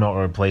 "I'm not a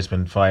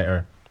replacement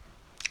fighter."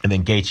 And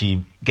then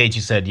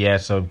Gaethje said, yeah,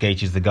 so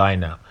Gaethje's the guy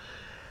now.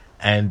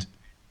 And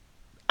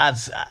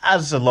as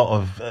a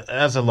lot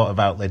of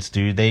outlets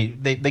do, they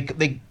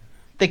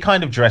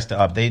kind of dressed it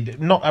up.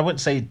 I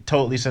wouldn't say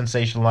totally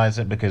sensationalize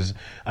it, because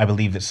I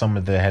believe that some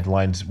of the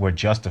headlines were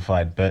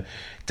justified, but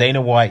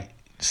Dana White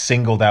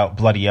singled out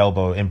Bloody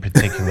Elbow in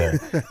particular,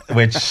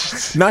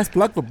 which nice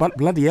plug for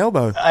Bloody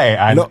Elbow.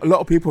 A lot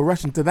of people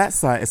rushing to that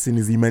site as soon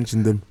as he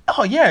mentioned them.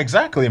 Oh yeah,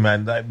 exactly,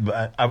 man.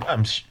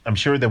 I'm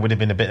sure there would have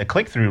been a bit of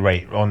click through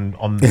rate on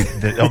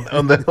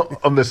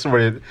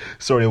the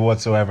story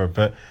whatsoever.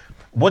 But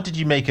what did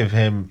you make of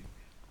him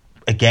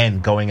again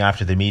going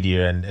after the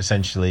media and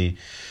essentially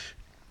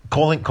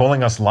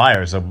calling us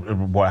liars or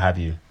what have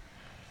you?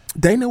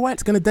 Dana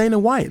White's going to Dana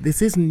White.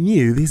 This isn't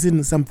new. This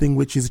isn't something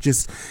which has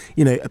just,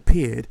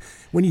 appeared.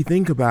 When you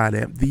think about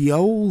it, the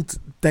old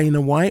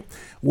Dana White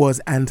was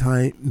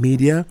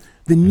anti-media.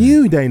 The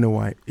new Dana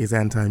White is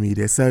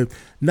anti-media. So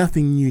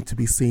nothing new to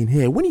be seen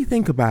here. When you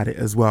think about it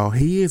as well,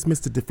 he is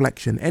Mr.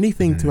 Deflection.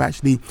 Anything to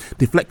actually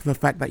deflect from the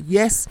fact that,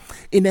 yes,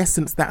 in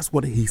essence, that's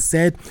what he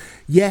said.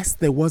 Yes,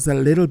 there was a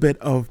little bit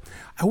of,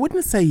 I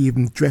wouldn't say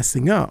even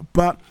dressing up,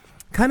 but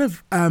kind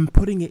of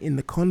putting it in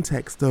the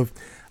context of,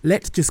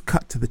 let's just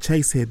cut to the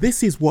chase here.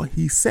 This is what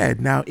he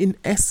said. Now, in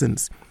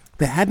essence,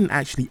 they hadn't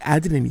actually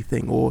added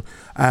anything or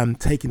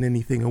taken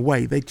anything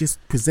away. They just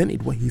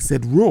presented what he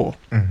said raw.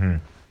 Mm-hmm.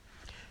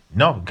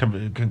 No,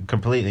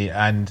 completely.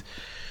 And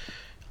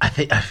I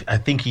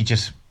think he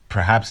just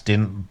perhaps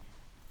didn't.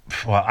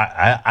 Well,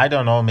 I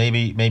don't know.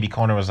 Maybe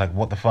Conor was like,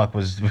 "What the fuck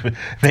was?"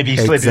 Maybe he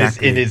slid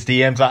in his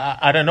DMs.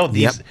 I don't know.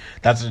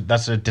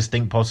 That's a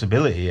distinct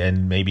possibility,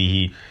 and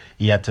maybe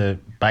he had to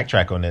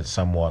backtrack on it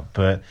somewhat.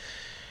 But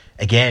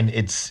again,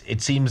 it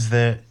seems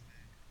that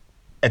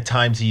at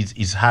times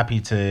he's happy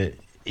to.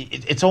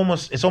 It's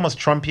almost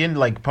Trumpian,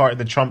 like part of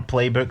the Trump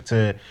playbook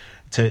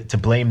to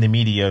blame the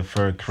media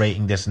for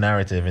creating this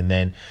narrative, and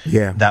then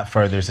that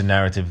furthers the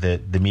narrative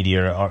that the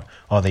media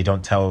they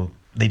don't tell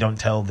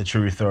the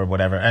truth or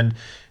whatever. And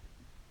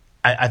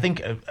I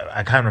think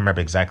I can't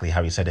remember exactly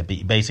how he said it,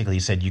 but basically he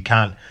said you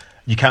can't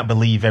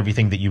believe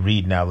everything that you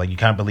read now. Like, you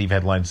can't believe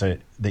headlines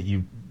that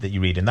you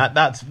read, and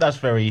that's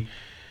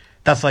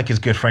like his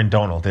good friend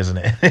Donald, isn't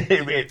it?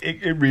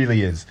 It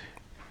really is.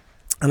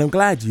 And I'm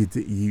glad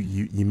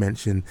you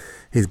mentioned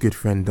his good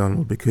friend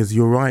Donald, because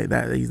you're right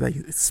that he's like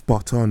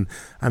spot on.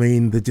 I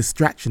mean, the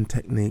distraction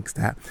techniques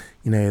that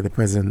the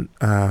president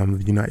of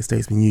the United States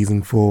has been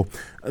using for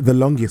the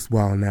longest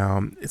while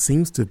now, it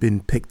seems to have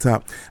been picked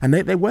up, and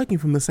they're working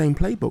from the same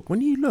playbook.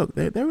 When you look,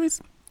 there is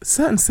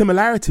certain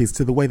similarities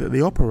to the way that they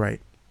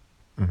operate.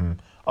 Mm-hmm.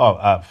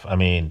 I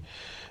mean,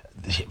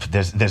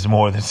 there's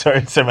more than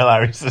certain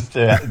similarities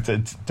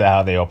to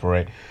how they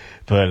operate,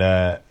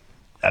 but.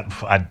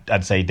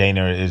 I'd say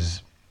Dana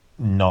is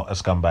not a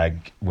scumbag,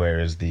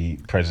 whereas the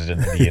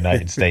president of the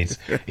United States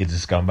is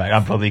a scumbag.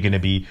 I'm probably going to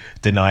be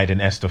denied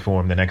an ESTA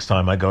form the next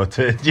time I go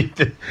to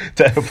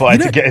apply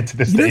to get into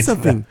the States.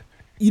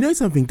 You know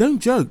something? Don't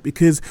joke,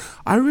 because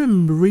I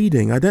remember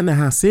reading, I don't know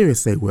how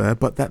serious they were,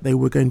 but that they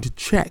were going to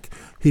check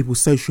people's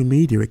social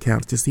media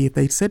accounts to see if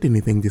they'd said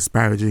anything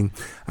disparaging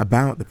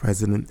about the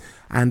president,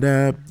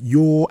 and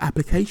your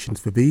applications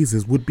for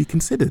visas would be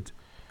considered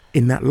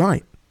in that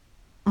light.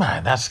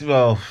 Man, that's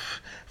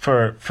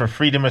for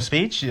freedom of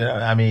speech.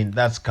 I mean,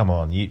 that's, come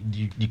on. You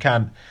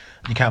can't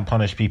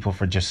punish people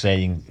for just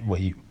saying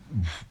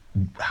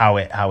how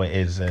it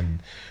is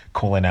and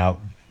calling out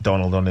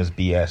Donald on his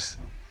BS.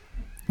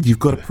 You've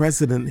got a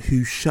president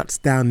who shuts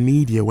down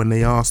media when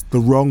they ask the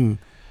wrong,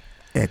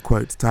 air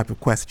quotes, type of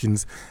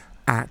questions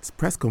at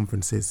press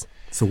conferences.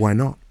 So why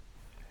not?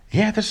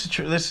 Yeah, this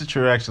is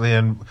true actually,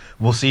 and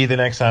we'll see the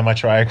next time I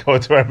try to go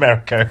to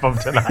America if I'm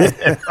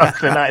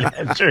denied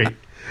entry.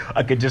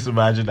 I could just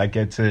imagine I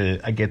get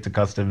to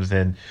customs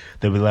and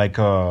they'll be like,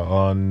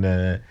 on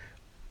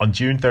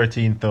June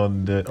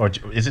 13th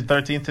or is it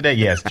 13th today?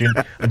 Yes,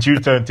 on June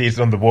 13th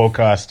on the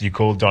Warcast, you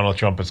called Donald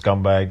Trump a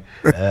scumbag.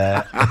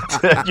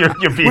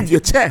 You're being, with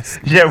your chest.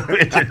 Yeah,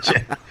 with your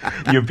chest.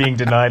 You're being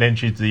denied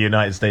entry to the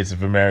United States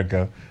of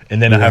America.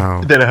 And then I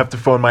have to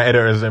phone my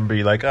editors and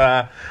be like,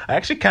 I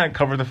actually can't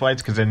cover the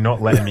flights because they're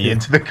not letting me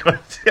into the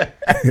country.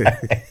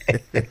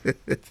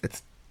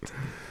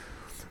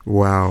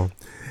 Wow.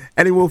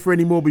 Any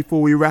more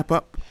before we wrap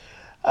up?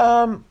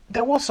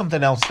 There was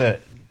something else that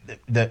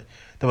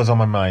was on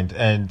my mind,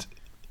 and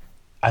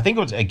I think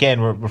it was,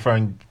 again, we're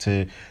referring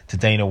to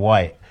Dana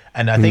White,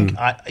 and I think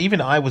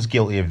I was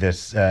guilty of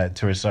this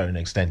to a certain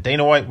extent.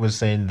 Dana White was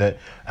saying that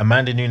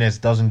Amanda Nunes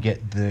doesn't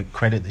get the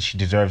credit that she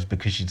deserves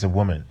because she's a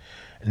woman.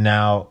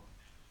 Now,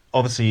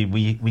 obviously,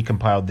 we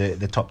compiled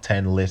the top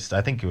 10 list.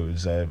 I think it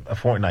was a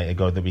fortnight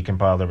ago that we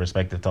compiled the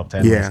respective top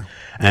 10 list.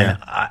 And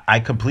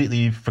I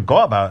completely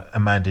forgot about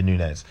Amanda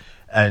Nunes.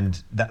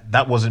 And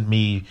that wasn't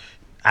me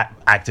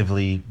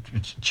actively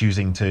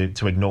choosing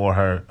to ignore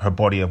her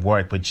body of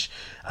work, which,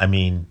 I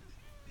mean,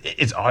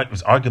 it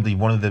was arguably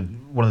one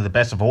of the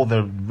best of all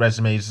the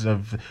resumes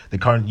of the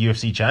current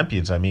UFC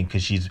champions. I mean,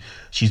 because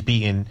she's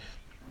beaten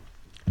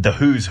the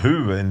who's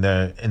who in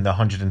the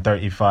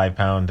 135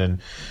 pound and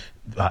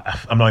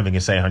I'm not even going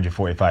to say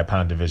 145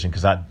 pound division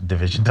because that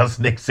division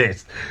doesn't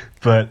exist.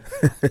 But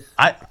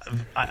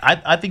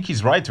I think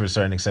he's right to a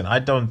certain extent. I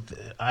don't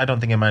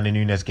think Amanda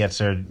Nunes gets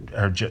her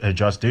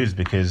just dues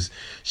because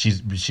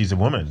she's a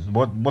woman.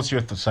 What's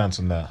your stance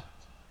on that?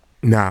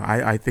 No,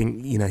 I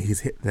think,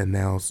 he's hit the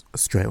nails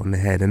straight on the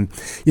head. And,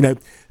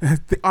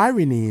 the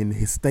irony in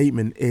his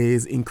statement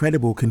is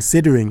incredible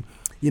considering,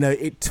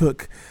 it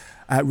took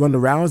Ronda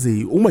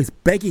Rousey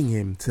almost begging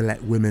him to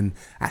let women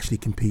actually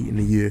compete in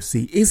the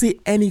UFC. Is it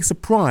any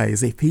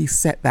surprise if he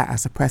set that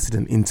as a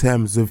precedent in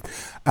terms of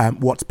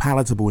what's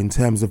palatable, in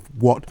terms of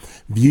what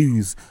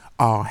views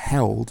are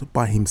held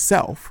by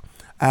himself,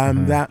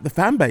 that the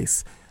fan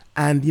base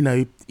And,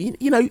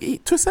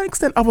 to a certain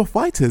extent, other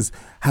fighters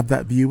have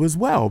that view as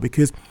well.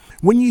 Because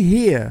when you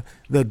hear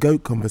the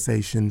GOAT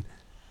conversation,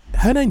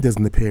 her name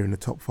doesn't appear in the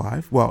top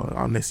 5. Well,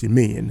 unless you're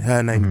me, and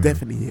her name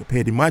definitely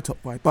appeared in my top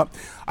 5. But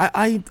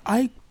I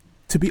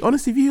to be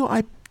honest with you,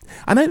 I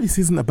know this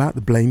isn't about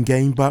the blame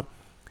game, but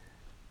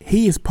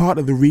he is part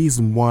of the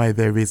reason why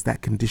there is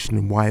that condition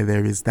and why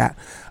there is that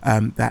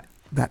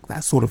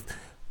that sort of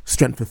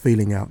strength of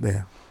feeling out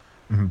there.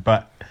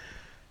 But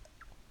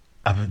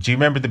do you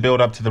remember the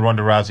build up to the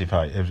Ronda Rousey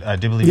fight? I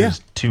do believe it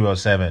was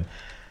 207.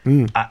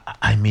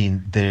 I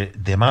mean,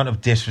 the amount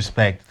of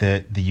disrespect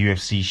that the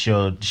UFC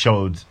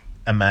showed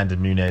Amanda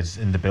Nunes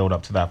in the build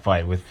up to that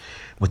fight with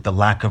the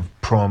lack of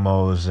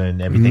promos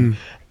and everything.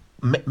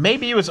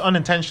 Maybe it was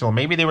unintentional.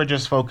 Maybe they were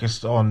just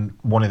focused on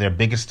one of their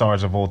biggest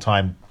stars of all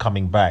time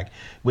coming back,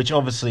 which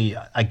obviously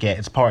I get.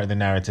 It's part of the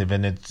narrative,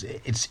 and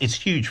it's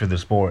huge for the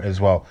sport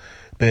as well.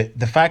 But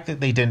the fact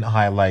that they didn't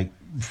highlight,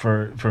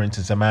 for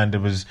instance, Amanda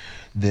was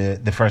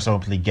the first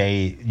openly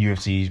gay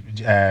UFC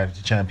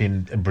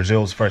champion,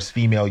 Brazil's first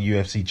female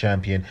UFC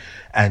champion,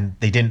 and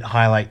they didn't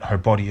highlight her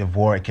body of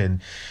work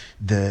and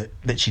that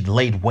she'd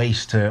laid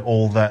waste to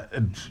all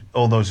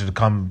those who had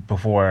come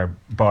before,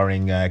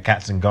 barring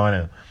Kat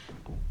Zingano.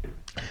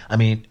 I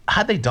mean,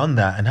 had they done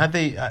that, and had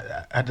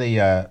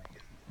they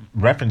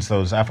referenced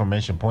those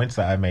aforementioned points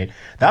that I made,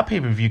 that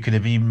pay-per-view could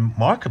have been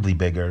remarkably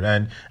bigger,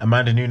 and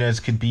Amanda Nunes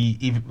could be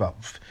even. Well,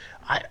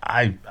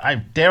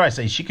 I dare I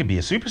say she could be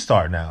a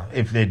superstar now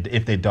if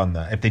they'd done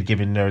that, if they'd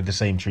given her the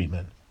same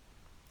treatment.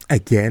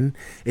 Again,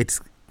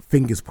 it's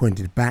fingers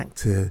pointed back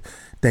to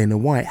Dana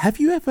White. Have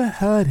you ever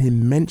heard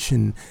him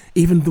mention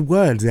even the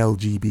words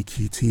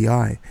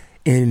LGBTQI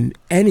in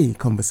any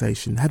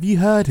conversation? Have you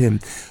heard him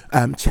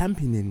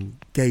championing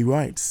gay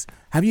rights?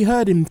 Have you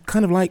heard him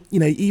kind of like,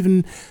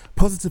 even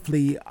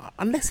positively,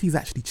 unless he's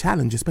actually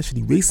challenged,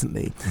 especially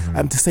recently,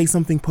 to say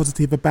something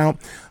positive about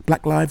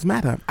Black Lives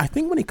Matter? I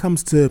think when it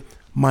comes to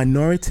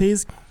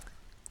minorities,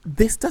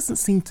 this doesn't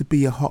seem to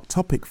be a hot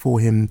topic for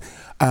him,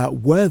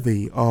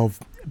 worthy of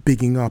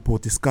bigging up or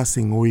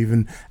discussing or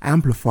even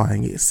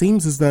amplifying. It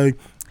seems as though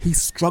he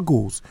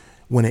struggles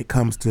when it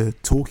comes to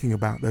talking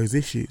about those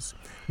issues,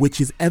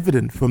 which is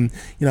evident from,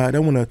 I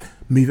don't want to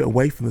move it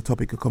away from the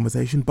topic of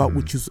conversation, but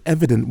which is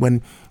evident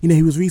when,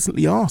 he was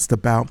recently asked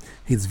about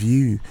his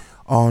view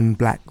on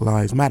Black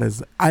Lives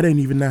Matters. I don't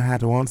even know how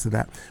to answer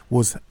that,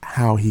 was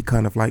how he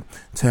kind of like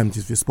termed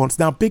his response.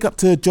 Now, big up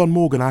to John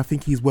Morgan. I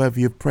think he's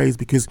worthy of praise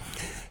because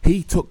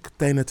he took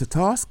Dana to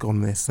task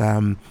on this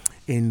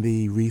in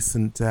the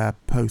recent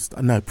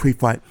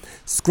pre-fight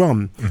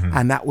scrum.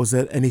 And that was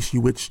an issue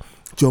which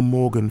John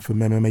Morgan from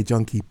MMA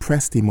Junkie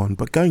pressed him on.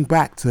 But going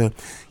back to,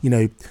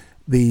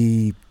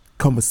 the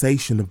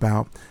conversation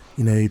about,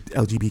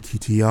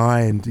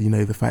 LGBTQI and,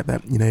 the fact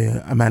that,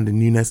 Amanda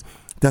Nunes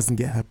doesn't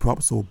get her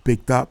props or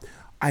bigged up,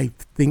 I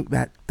think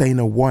that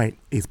Dana White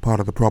is part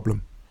of the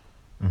problem.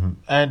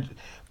 And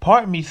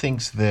part of me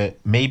thinks that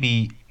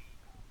maybe...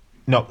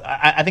 No,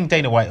 I think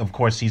Dana White, of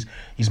course, he's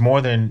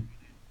more than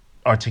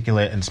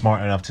articulate and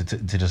smart enough to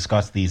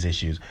discuss these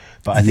issues.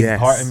 But I think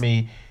part of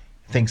me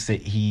thinks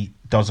that he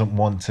doesn't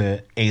want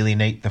to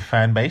alienate the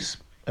fan base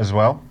as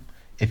well,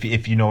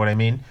 if you know what I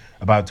mean,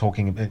 about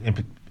talking,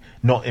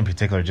 not in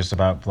particular just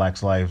about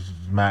Black Lives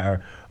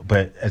Matter,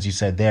 but as you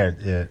said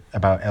there,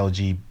 about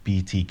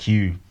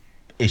LGBTQ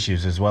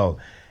issues as well.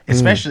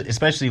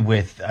 Especially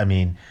with, I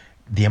mean,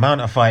 the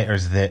amount of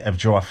fighters that have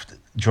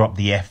dropped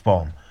the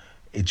F-bomb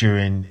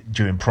during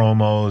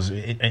promos,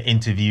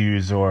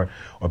 interviews, or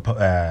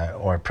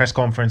press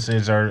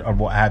conferences, or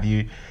what have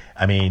you.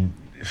 I mean,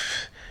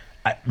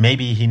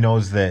 maybe he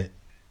knows that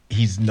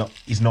he's not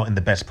in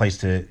the best place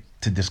to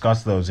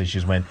discuss those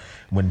issues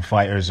when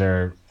fighters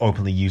are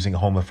openly using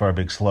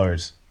homophobic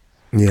slurs.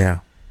 Yeah.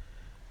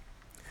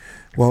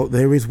 Well,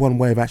 there is one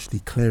way of actually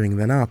clearing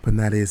that up, and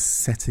that is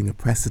setting a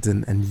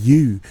precedent and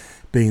you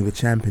being the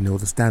champion or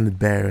the standard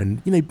bearer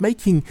and,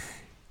 making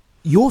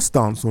your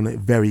stance on it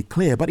very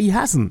clear. But he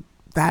hasn't.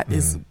 That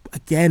is,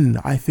 again,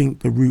 I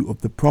think the root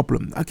of the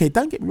problem. Okay,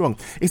 don't get me wrong.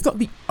 It's not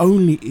the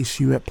only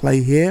issue at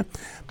play here,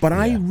 but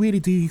I really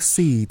do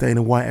see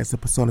Dana White as the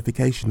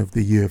personification of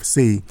the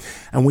UFC.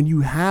 And when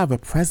you have a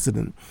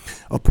president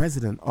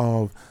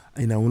of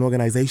an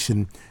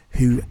organization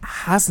who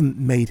hasn't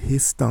made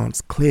his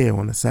stance clear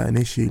on a certain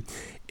issue,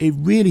 it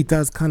really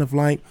does kind of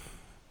like,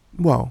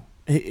 well,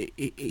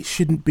 it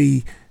shouldn't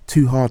be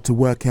too hard to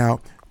work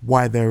out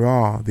why there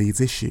are these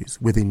issues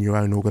within your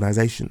own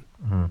organization.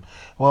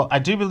 Well, I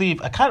do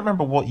believe, I can't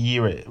remember what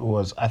year it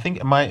was. I think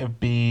it might have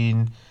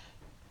been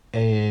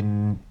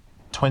in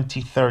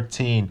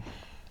 2013.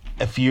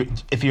 If you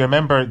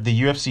remember,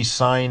 the UFC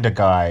signed a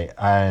guy,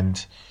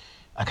 and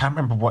I can't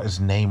remember what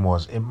his name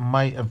was. It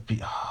might have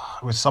been,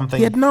 it was something.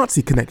 He had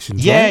Nazi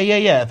connections. Yeah,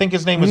 right? yeah. I think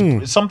his name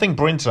was something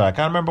Brinter. I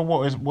can't remember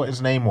what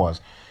his name was.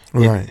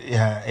 Right.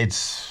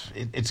 It's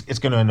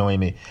going to annoy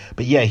me,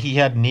 but yeah, he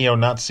had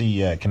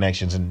neo-Nazi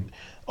connections, and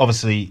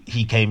obviously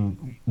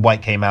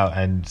White came out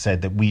and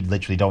said that we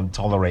literally don't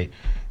tolerate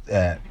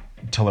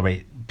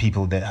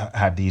people that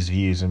had these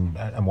views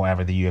and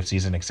whatever the UFC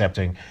is an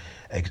accepting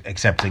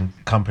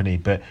company.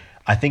 But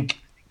I think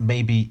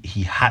maybe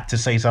he had to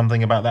say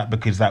something about that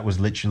because that was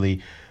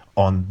literally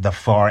on the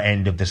far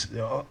end of this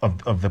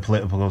of the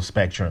political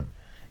spectrum,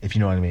 if you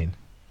know what I mean.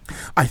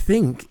 I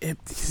think,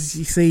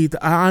 you see,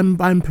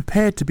 I'm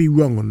prepared to be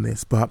wrong on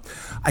this, but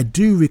I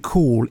do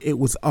recall it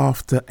was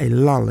after a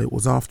lull. It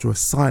was after a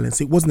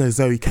silence. It wasn't as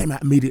though he came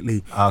out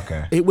immediately.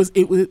 Okay. It was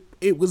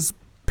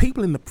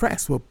people in the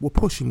press were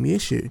pushing the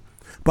issue.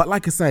 But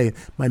like I say,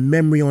 my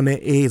memory on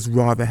it is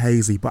rather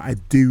hazy, but I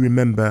do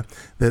remember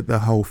the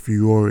whole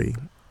furore.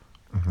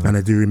 Mm-hmm. And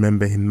I do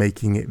remember him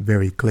making it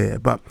very clear.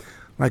 But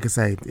like I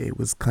say, it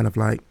was kind of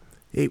like,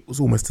 it was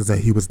almost as though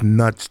he was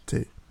nudged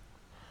to.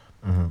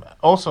 Mm-hmm.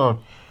 Also,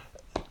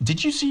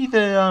 did you see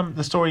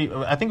the story?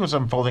 I think it was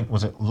unfolding.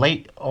 Was it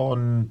late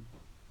on?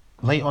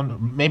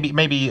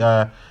 Maybe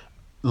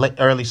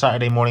early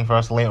Saturday morning for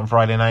us, late on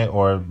Friday night,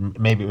 or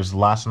maybe it was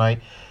last night.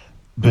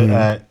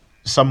 But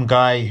some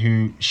guy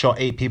who shot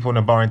 8 people in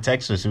a bar in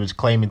Texas who was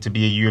claiming to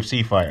be a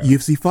UFC fighter.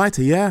 UFC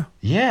fighter, yeah.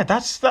 Yeah,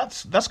 that's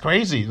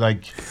crazy.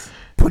 Like,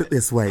 put it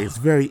this way, it's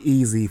very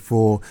easy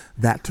for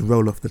that to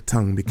roll off the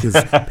tongue because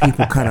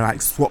people kind of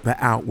like swap that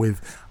out with,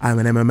 I'm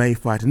an MMA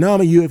fighter. No,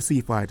 I'm a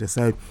UFC fighter.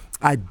 So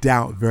I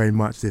doubt very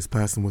much this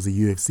person was a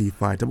UFC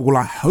fighter. Well,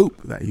 I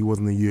hope that he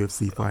wasn't a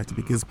UFC fighter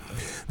because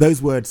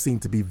those words seem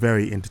to be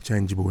very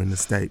interchangeable in the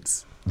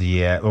States.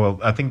 Yeah, well,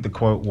 I think the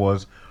quote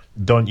was,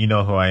 "Don't you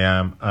know who I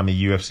am? I'm a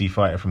UFC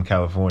fighter from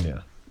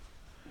California."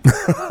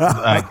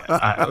 Like,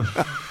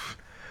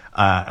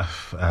 I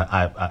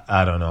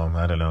don't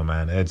know,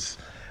 man. It's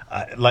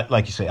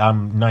like you say,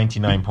 I'm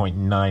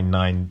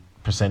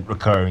 99.99%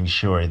 recurring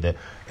sure that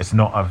it's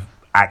not an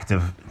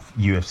active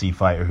UFC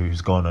fighter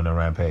who's gone on a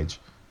rampage.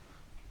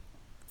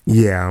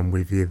 Yeah, I'm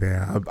with you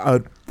there. I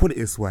would put it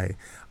this way.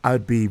 I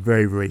would be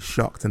very, very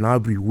shocked, and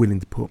I'd be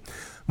willing to put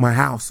my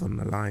house on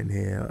the line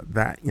here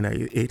that, you know,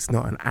 it's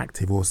not an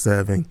active or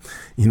serving,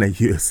 you know,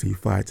 UFC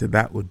fighter.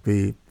 That would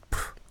be,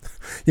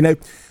 you know,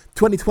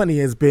 2020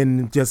 has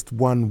been just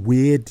one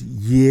weird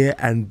year,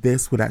 and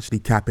this would actually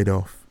cap it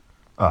off.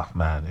 Oh,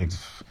 man,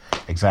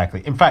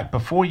 exactly. In fact,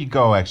 before you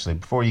go,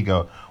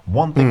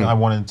 one thing I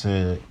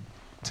wanted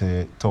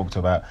to talk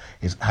about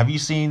is, have you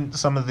seen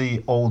some of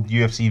the old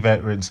UFC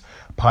veterans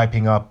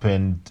piping up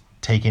and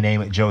taking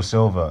aim at Joe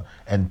Silva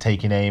and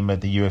taking aim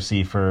at the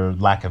UFC for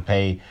lack of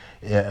pay,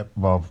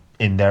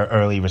 in their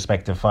early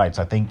respective fights?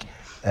 I think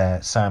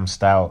Sam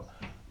Stout,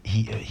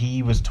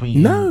 he was tweeting.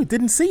 No,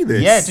 didn't see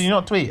this. Yeah, did you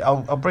not tweet?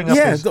 I'll bring up.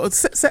 Yeah,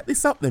 set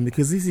this up then,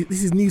 because this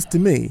is news to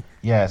me.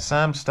 Yeah,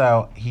 Sam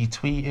Stout, he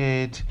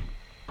tweeted,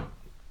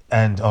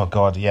 and oh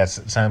god, yes,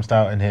 Sam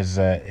Stout and his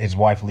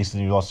wife Lisa,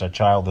 who lost her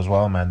child as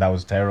well. Man, that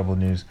was terrible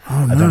news.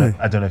 Oh, no.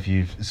 I don't know if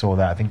you saw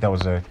that. I think that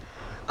was a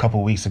couple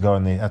of weeks ago,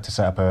 and they had to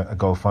set up a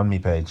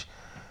GoFundMe page.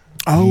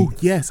 Oh,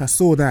 yes, I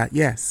saw that.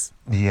 Yes.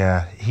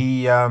 Yeah,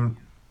 he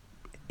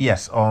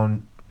yes,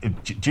 on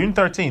June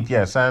 13th.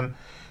 Yeah, Sam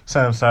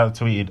Stout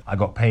tweeted, "I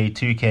got paid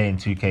 $2K and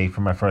 $2K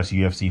for my first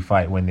UFC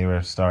fight when they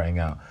were starting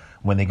out.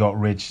 When they got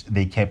rich,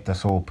 they kept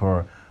us all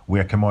poor.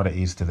 We're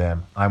commodities to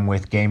them. I'm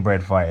with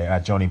Gamebred Fighter,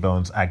 at Johnny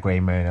Bones, at Gray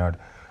Maynard,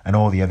 and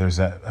all the others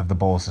that have the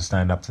balls to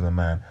stand up to the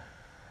man."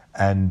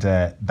 And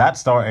that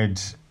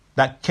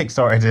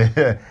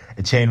kickstarted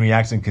a chain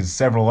reaction because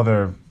several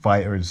other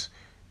fighters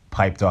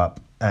piped up,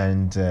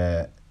 and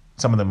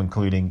some of them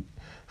including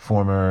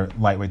former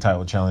lightweight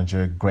title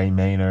challenger Gray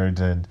Maynard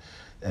and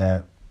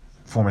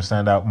former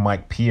standout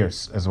Mike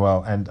Pierce as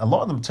well. And a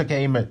lot of them took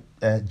aim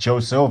at Joe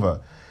Silva.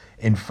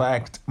 In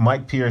fact,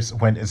 Mike Pierce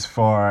went as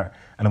far,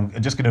 and I'm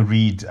just going to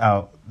read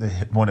out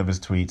one of his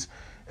tweets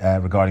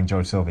regarding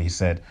Joe Silva. He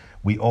said,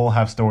 "We all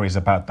have stories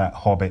about that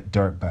Hobbit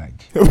dirtbag."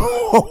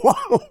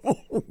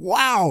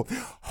 Wow,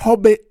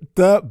 Hobbit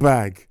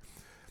dirtbag.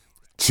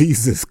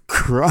 Jesus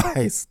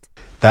Christ.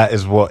 That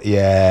is what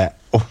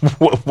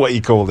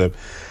he called him.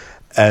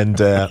 And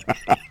how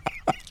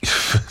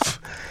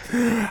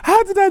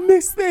did I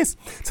miss this?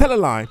 Tell a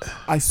lie.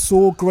 I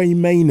saw Gray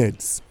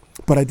Maynard's,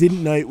 but I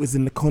didn't know it was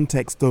in the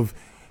context of,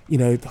 you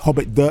know,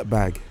 Hobbit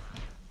dirtbag.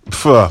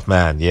 Oh,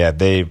 man, yeah,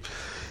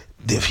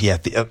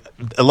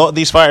 a lot of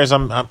these fighters,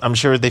 I'm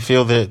sure they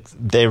feel that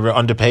they were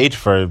underpaid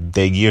for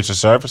their years of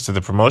service to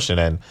the promotion,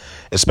 and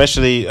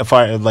especially a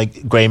fighter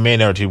like Gray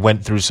Maynard, who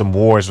went through some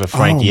wars with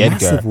Frankie Edgar.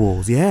 Massive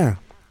wars, yeah.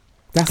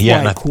 That's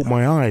why it caught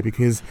my eye,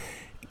 because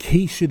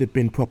he should have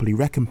been properly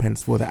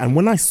recompensed for that. And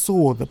when I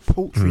saw the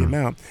paltry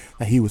amount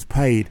that he was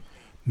paid,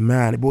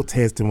 man, it brought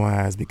tears to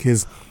my eyes,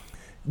 because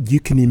you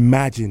can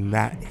imagine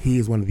that he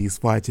is one of these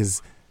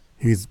fighters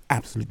who is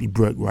absolutely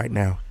broke right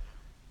now.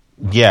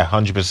 Yeah,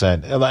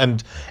 100%.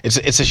 And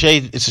it's a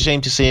shame. It's a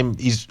shame to see him.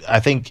 I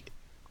think,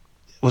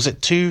 was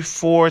it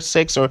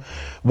 246 or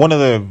one of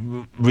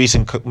the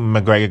recent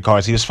McGregor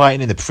cards? He was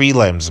fighting in the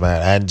prelims,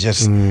 man, and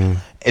just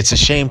it's a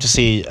shame to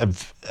see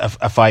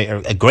a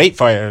fighter, a great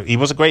fighter. He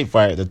was a great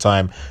fighter at the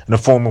time, and a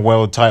former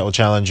world title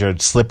challenger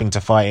slipping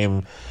to fight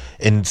him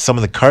in some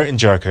of the curtain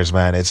jerkers,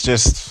 man. It's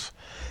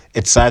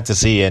sad to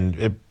see,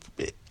 and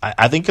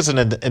I think it's an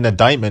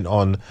indictment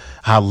on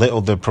how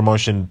little the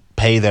promotion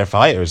pay their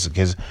fighters,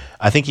 because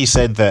I think he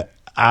said that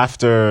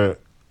after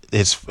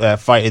his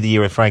fight of the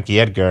year with Frankie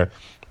Edgar,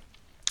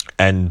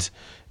 and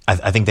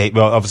I think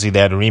obviously they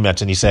had a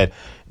rematch, and he said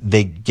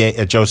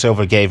Joe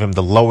Silva gave him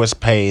the lowest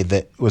pay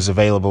that was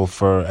available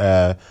for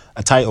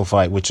a title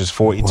fight, which was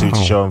 42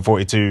 to show and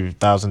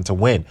 42,000 to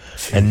win.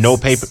 Jesus. And no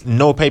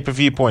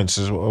pay-per-view points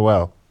as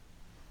well.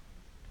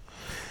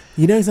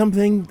 You know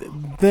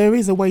something? There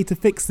is a way to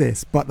fix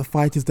this, but the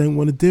fighters don't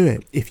want to do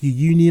it. If you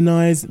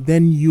unionize,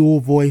 then your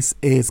voice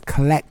is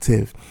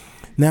collective.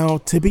 Now,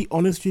 to be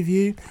honest with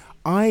you,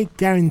 I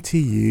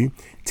guarantee you,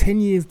 10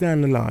 years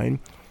down the line,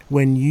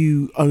 when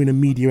you own a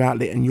media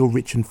outlet and you're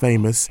rich and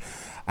famous,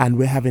 and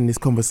we're having this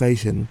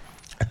conversation,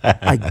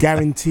 I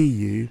guarantee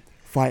you,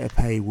 fighter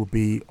pay will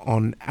be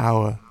on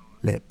our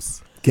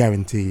lips.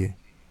 Guarantee you.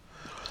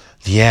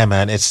 Yeah,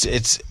 man, it's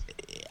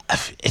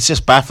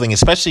just baffling,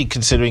 especially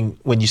considering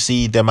when you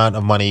see the amount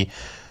of money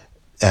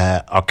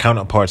our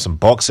counterparts in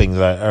boxing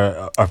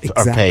that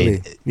are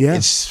paid. Yeah.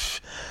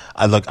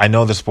 I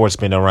know the sport's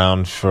been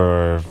around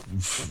for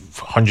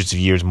hundreds of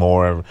years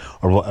more,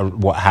 or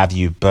what have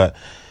you, but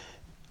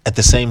at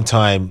the same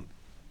time,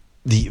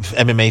 the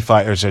MMA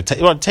fighters are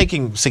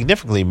taking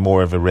significantly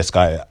more of a risk,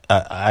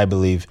 I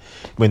believe,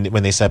 when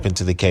they step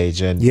into the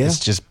cage, and it's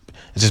just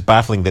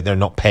baffling that they're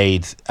not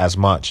paid as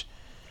much.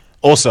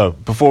 Also,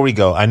 before we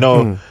go, I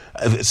know,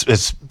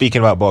 speaking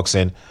about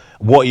boxing,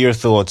 what are your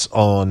thoughts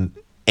on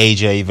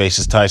AJ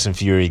versus Tyson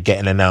Fury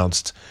getting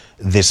announced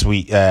this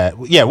week?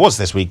 It was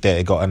this week that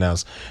it got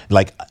announced.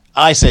 Like,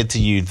 I said to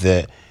you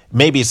that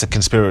maybe it's a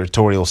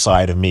conspiratorial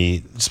side of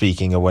me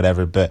speaking or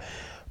whatever, but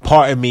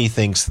part of me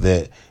thinks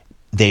that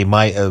they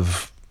might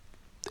have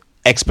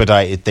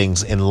expedited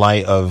things in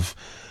light of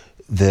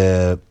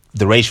the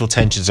racial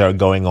tensions that are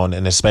going on,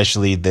 and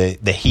especially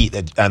the heat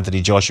that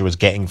Anthony Joshua was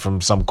getting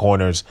from some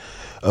corners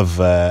of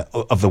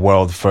the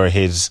world for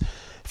his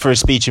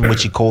speech in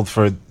which he called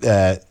for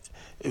the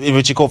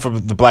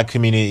black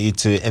community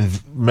to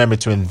remember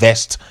to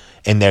invest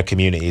in their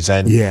communities.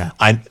 And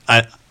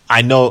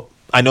I know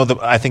that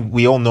I think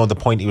we all know the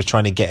point he was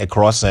trying to get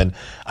across, but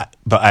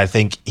I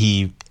think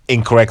he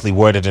incorrectly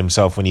worded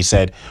himself when he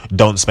said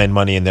don't spend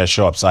money in their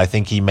shops. I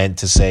think he meant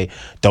to say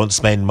don't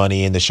spend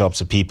money in the shops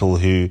of people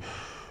who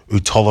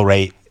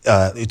tolerate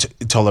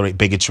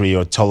bigotry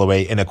or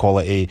tolerate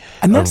inequality.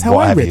 And that's how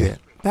I read it.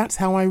 That's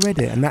how I read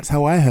it, and that's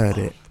how I heard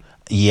it.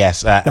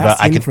 Yes, that's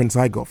the inference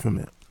I got from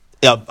it.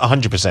 Yeah,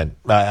 100%.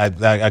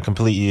 I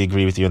completely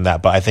agree with you on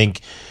that. But I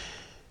think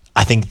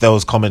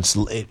those comments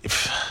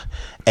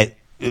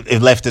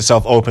it left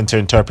itself open to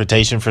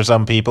interpretation for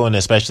some people, and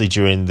especially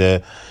during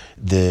the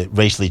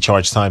racially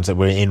charged times that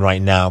we're in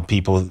right now,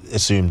 people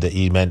assumed that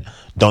he meant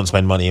don't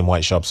spend money in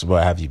white shops or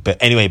what have you. But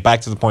anyway,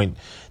 back to the point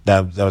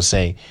that I was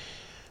saying.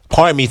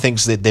 Part of me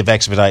thinks that they've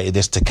expedited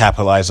this to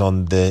capitalize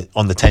on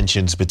the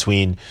tensions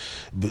between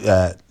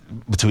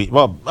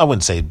well, I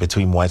wouldn't say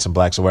between whites and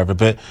blacks or whatever,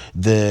 but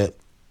the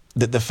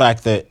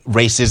fact that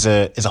race is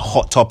a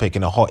hot topic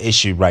and a hot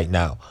issue right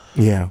now.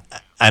 Yeah.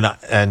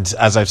 And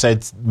as I've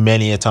said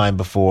many a time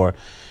before,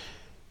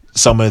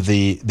 some of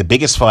the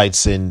biggest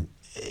fights in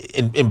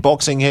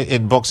boxing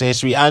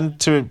history, and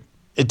to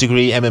a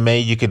degree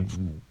MMA, you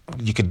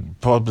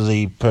could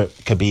probably put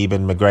Khabib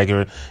and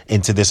McGregor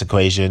into this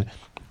equation.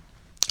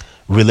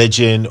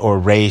 Religion or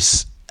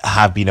race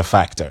have been a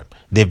factor.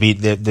 They've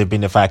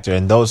been a factor,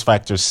 and those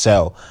factors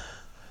sell.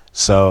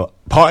 So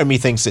part of me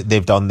thinks that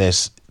they've done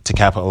this to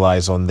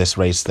capitalize on this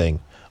race thing.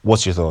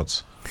 What's your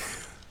thoughts?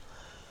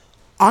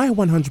 I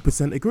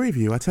 100% agree with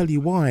you. I tell you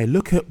why.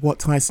 Look at what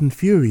Tyson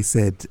Fury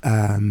said.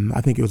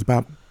 I think it was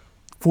about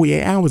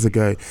 48 hours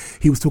ago.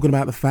 He was talking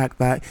about the fact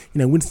that,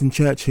 Winston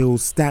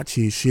Churchill's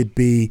statue should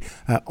be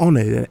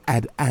honoured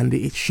and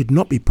it should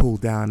not be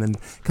pulled down. And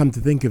come to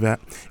think of it,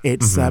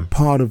 it's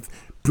part of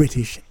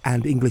British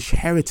and English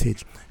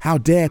heritage. How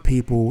dare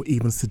people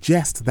even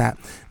suggest that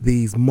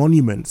these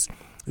monuments,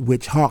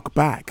 which hark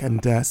back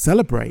and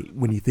celebrate,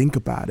 when you think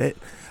about it,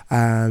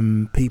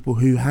 people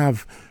who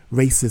have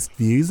racist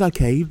views,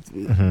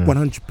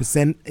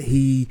 100%.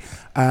 He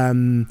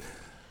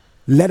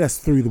led us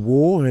through the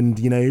war, and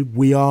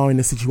we are in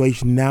a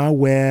situation now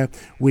where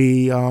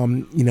we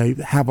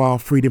have our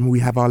freedom, we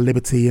have our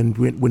liberty, and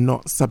we're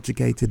not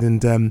subjugated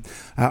and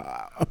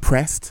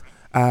oppressed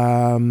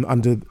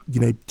under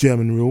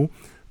German rule.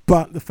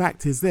 But the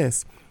fact is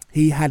this: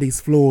 he had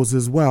his flaws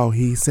as well.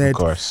 He said, of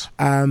course,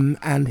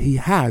 and he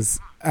has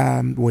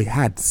he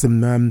had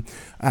some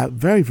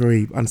very,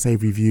 very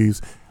unsavory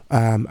views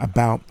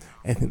about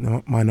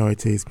ethnic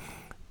minorities.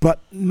 But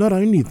not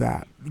only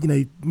that,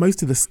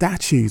 most of the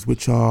statues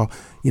which are,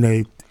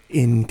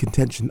 in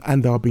contention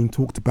and are being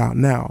talked about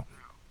now.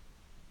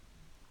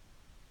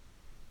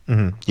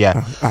 Mm-hmm.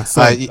 Yeah.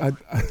 Sorry,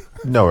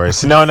 no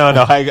worries. No.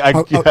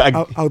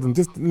 Hold on.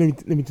 Just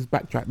let me just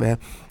backtrack there.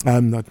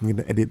 I'm going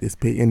to edit this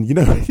bit. And you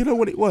know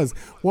what it was.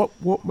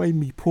 What made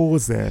me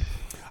pause there?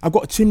 I've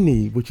got a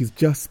chimney which is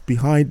just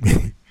behind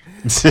me,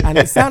 and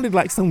it sounded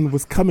like someone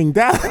was coming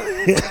down.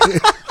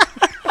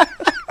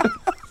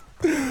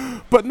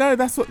 But no,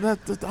 that's what.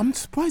 I'm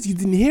surprised you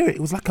didn't hear it.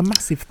 It was like a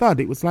massive thud.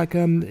 It was like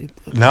No,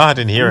 I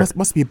didn't hear it.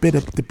 Must be a bit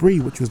of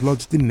debris which was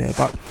lodged in there,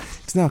 but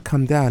it's now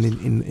come down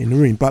in the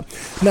room. But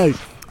no,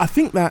 I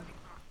think that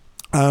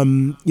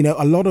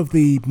a lot of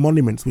the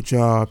monuments which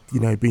are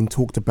being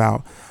talked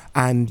about,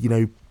 and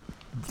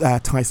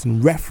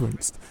Tyson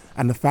referenced,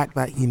 and the fact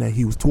that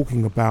he was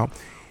talking about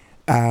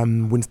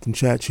Winston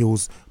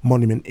Churchill's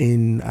monument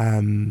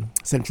in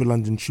central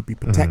London should be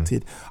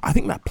protected. I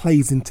think that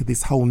plays into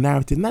this whole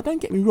narrative. Now, don't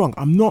get me wrong,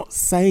 I'm not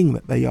saying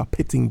that they are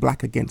pitting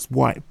black against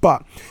white,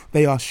 but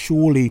they are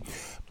surely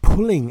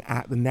pulling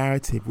at the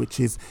narrative which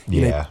is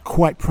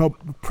quite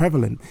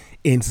prevalent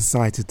in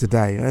society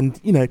today.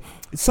 And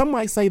some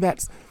might say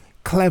that's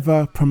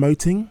clever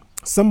promoting,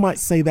 some might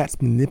say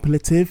that's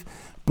manipulative,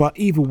 but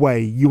either way,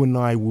 you and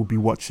I will be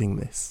watching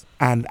this,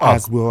 and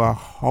as will a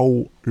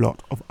whole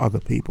lot of other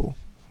people.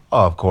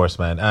 Oh, of course,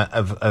 man.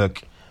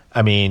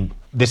 I mean,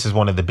 this is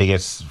one of the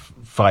biggest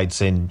fights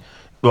in.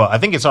 Well, I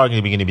think it's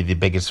arguably going to be the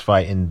biggest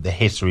fight in the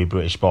history of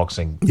British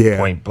boxing. Yeah.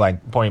 Point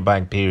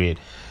blank, period.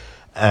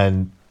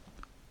 And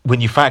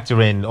when you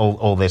factor in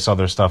all this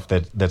other stuff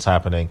that's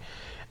happening,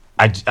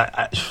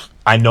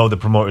 I know the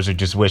promoters are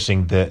just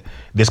wishing that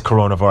this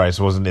coronavirus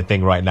wasn't a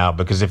thing right now,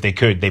 because if they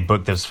could, they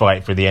booked this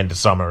fight for the end of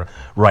summer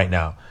right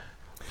now.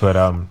 But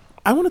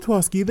I wanted to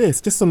ask you this,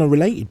 just on a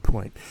related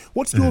point.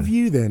 What's your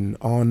view then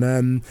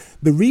on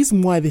the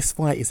reason why this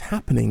fight is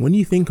happening? When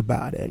you think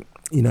about it,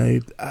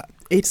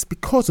 it's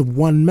because of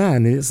one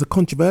man, and it's a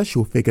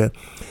controversial figure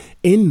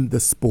in the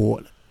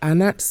sport,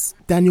 and that's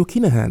Daniel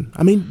Kinahan.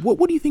 I mean,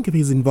 what do you think of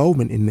his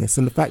involvement in this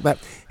and the fact that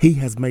he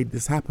has made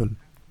this happen?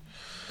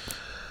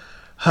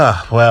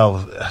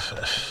 Well,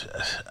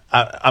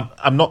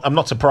 I'm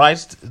not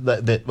surprised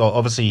that well,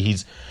 obviously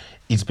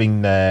he's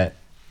been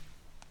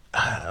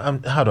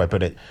how do I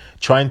put it?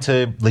 Trying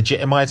to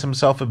legitimize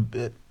himself a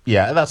bit.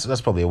 Yeah,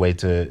 that's probably a way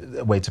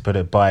to put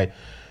it, by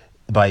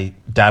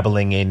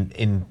dabbling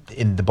in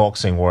the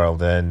boxing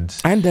world and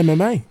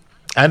MMA.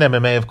 And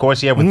MMA, of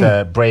course, with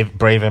the Brave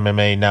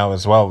MMA now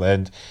as well.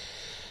 And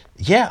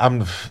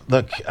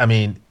I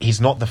mean, he's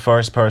not the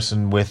first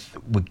person with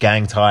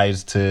gang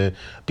ties to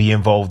be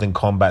involved in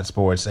combat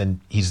sports,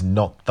 and he's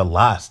not the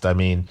last. I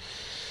mean,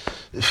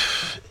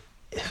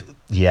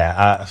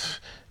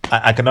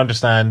 I can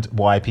understand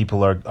why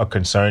people are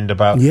concerned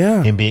about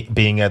him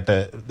being at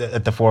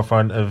the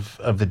forefront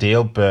of the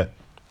deal, but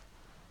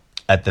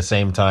at the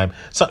same time,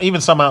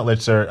 even some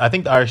outlets I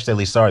think the Irish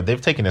Daily Star,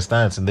 they've taken a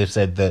stance and they've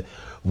said that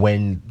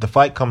when the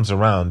fight comes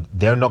around,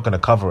 they're not going to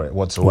cover it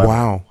whatsoever.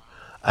 Wow.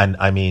 And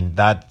I mean,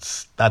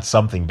 that's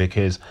something,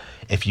 because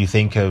if you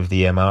think of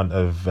the amount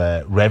of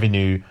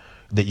revenue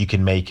that you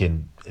can make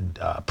in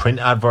print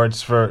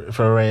adverts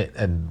for it,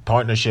 and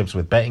partnerships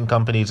with betting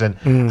companies,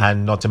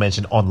 and not to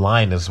mention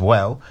online as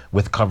well,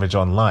 with coverage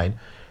online,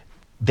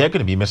 they're going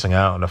to be missing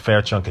out on a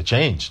fair chunk of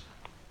change.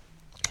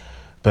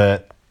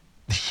 But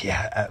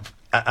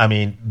I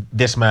mean,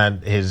 this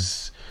man,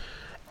 his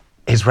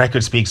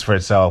record speaks for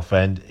itself.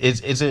 And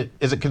is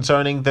it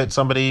concerning that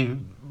somebody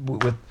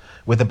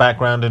with a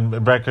background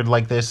and record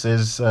like this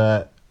is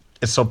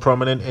so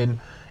prominent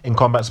in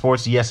combat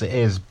sports? Yes, it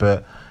is.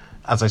 But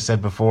as I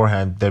said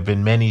beforehand, there have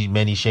been many,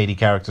 many shady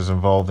characters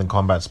involved in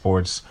combat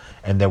sports,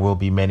 and there will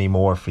be many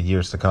more for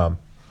years to come.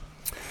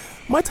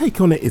 My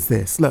take on it is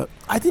this. Look,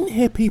 I didn't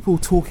hear people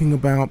talking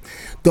about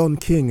Don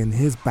King and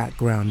his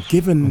background,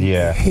 given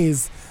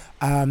his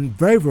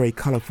very, very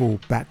colourful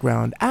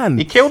background. And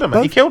he killed a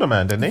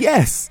man, didn't he?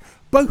 Yes,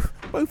 both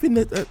in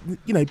the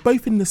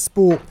both in the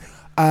sport,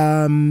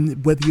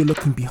 whether you're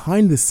looking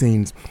behind the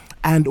scenes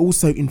and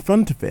also in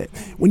front of it.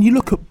 When you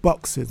look at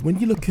boxers, when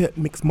you look at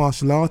mixed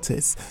martial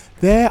artists,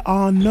 there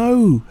are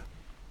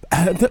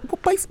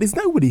there's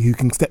nobody who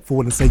can step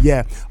forward and say,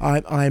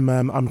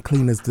 I'm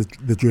clean as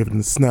the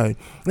driven snow.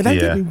 Now, don't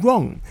get me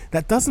wrong,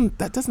 that doesn't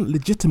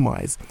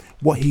legitimize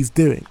what he's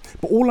doing.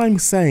 But all I'm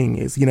saying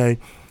is,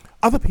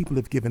 other people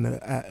have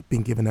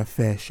been given a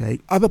fair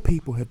shake. Other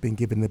people have been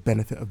given the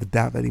benefit of the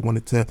doubt that he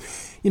wanted to,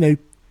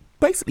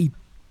 basically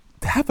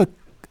have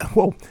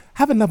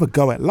another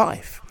go at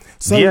life.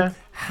 So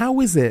how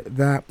is it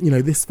that,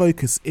 this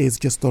focus is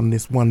just on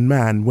this one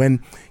man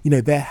when,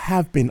 there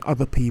have been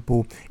other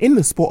people in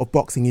the sport of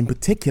boxing in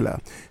particular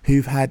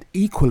who've had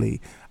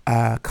equally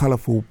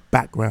colourful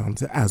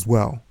backgrounds as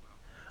well?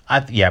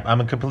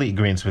 I'm in complete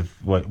agreement with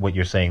what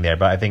you're saying there,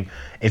 but I think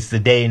it's the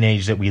day and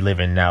age that we live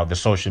in now, the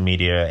social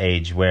media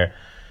age,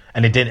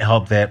 and it didn't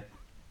help that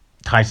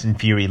Tyson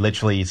Fury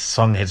literally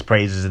sung his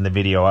praises in the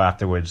video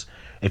afterwards.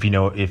 If you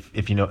know,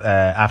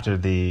 after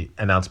the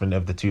announcement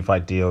of the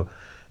 2-fight deal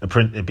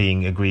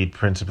being agreed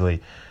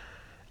principally,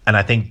 and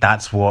I think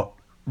that's what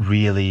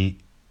really,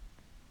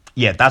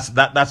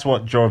 that's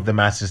what drove the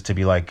masses to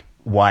be like,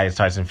 why is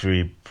Tyson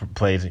Fury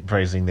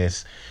praising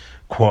this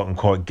quote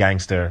unquote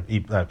gangster,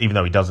 even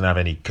though he doesn't have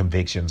any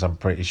convictions, I'm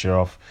pretty sure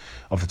off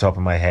the top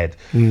of my head.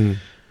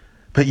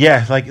 But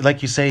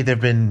like you say, there've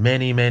been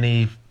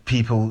many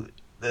people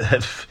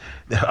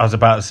I was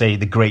about to say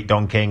the great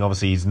Don King.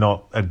 Obviously, he's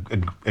not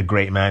a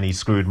great man. He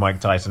screwed Mike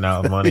Tyson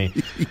out of money.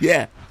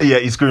 Yeah,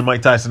 he screwed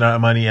Mike Tyson out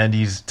of money, and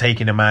he's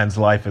taken a man's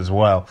life as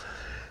well.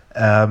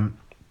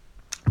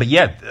 But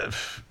yeah,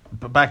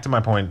 back to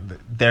my point.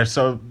 There's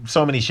so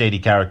many shady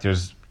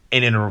characters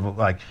in and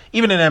like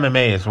even in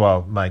MMA as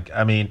well. Like,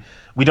 I mean,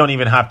 we don't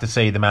even have to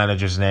say the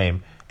manager's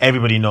name.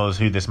 Everybody knows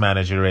who this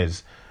manager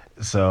is.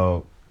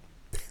 So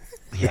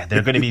yeah,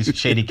 they're going to be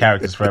shady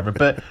characters forever.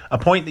 But a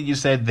point that you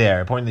said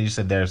there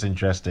is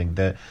interesting.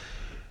 That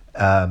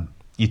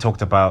you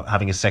talked about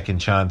having a second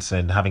chance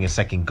and having a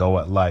second go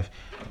at life.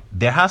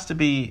 There has to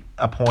be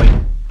a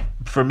point.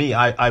 For me,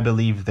 I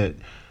believe that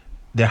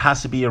there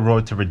has to be a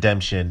road to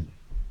redemption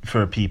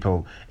for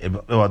people. It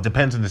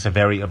depends on the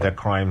severity of their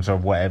crimes or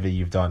whatever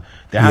you've done.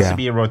 There has to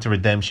be a road to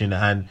redemption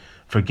and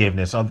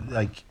forgiveness.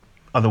 Like,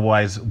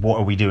 otherwise, what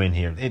are we doing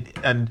here?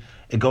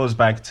 It goes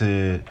back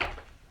to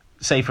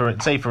say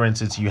for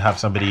instance, you have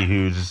somebody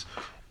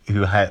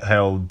who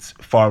held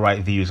far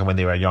right views when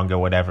they were younger,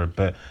 whatever.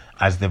 But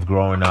as they've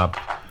grown up,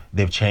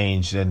 they've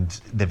changed and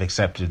they've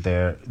accepted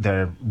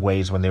their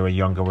ways when they were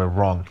younger were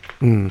wrong.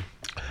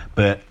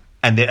 But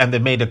they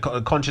made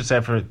a conscious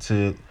effort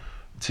to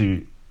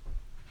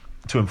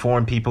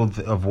inform people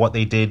of what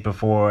they did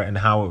before and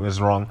how it was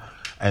wrong,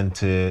 and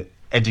to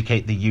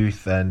educate the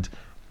youth and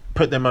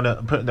put them on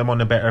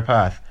a better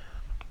path.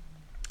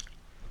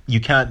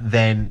 You can't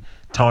then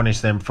tarnish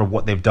them for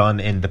what they've done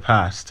in the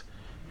past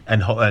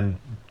and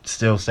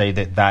still say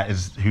that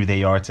is who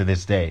they are to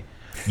this day.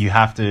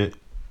 As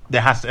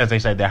I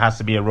said, there has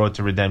to be a road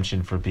to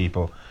redemption for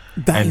people.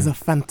 That is a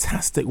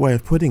fantastic way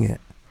of putting it.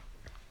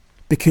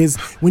 Because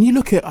when you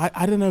look at,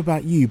 I don't know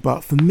about you,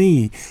 but for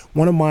me,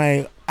 one of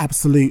my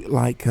absolute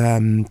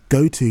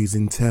go-tos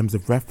in terms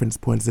of reference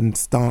points and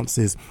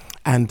stances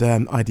and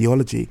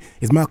ideology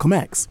is Malcolm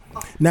X.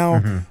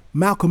 Now,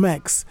 Malcolm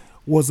X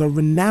was a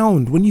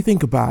renowned, when you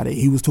think about it,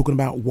 he was talking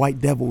about white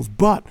devils,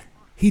 but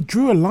he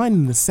drew a line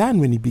in the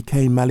sand when he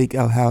became Malik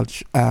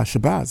El-Haj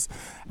Shabazz.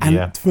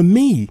 And for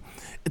me,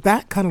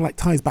 that kind of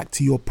ties back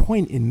to your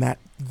point in that,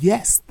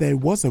 yes, there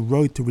was a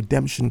road to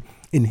redemption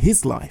in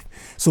his life.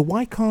 So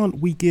why can't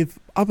we give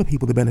other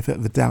people the benefit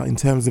of the doubt in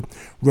terms of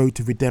road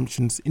to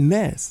redemptions in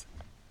theirs?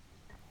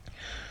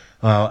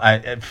 Well,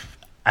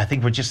 I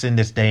think we're just in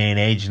this day and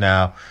age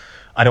now.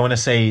 I don't want to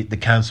say the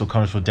cancel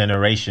cultural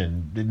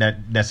generation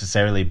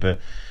necessarily,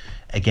 but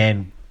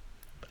again,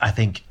 I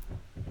think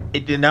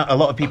now a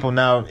lot of people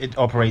now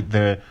operate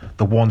the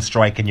one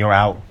strike and you're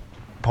out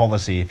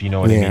policy, if you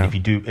know what I mean.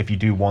 If you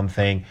do one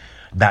thing,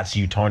 that's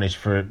you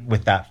tarnished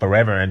with that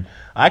forever. And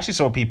I actually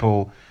saw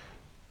people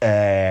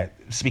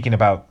speaking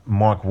about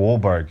Mark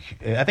Wahlberg.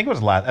 I think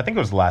it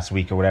was last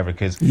week or whatever,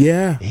 because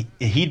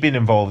he'd been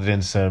involved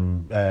in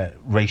some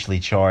racially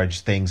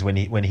charged things when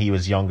he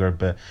was younger,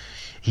 but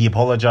he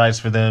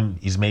apologized for them.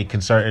 He's made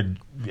concerted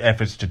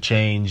efforts to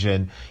change,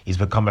 and he's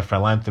become a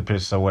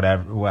philanthropist or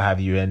whatever, what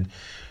have you. And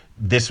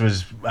this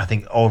was, I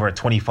think, over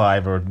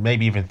 25 or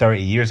maybe even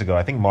 30 years ago.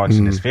 I think Mark's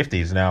in his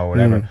 50s now or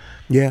whatever.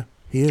 Yeah,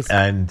 he is.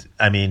 And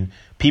I mean,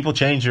 people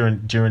change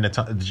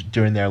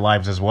during their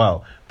lives as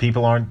well.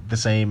 People aren't the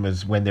same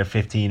as when they're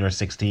 15 or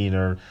 16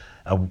 or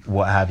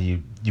what have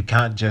you. You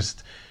can't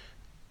just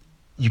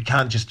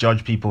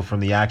judge people from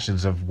the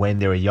actions of when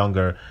they were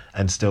younger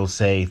and still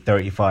say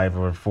 35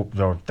 or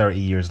 30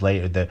 years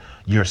later that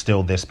you're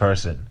still this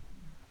person.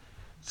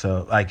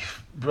 So,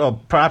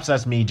 perhaps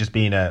that's me just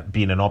being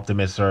an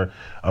optimist or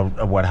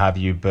what have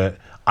you. But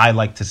I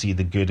like to see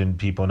the good in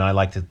people, and I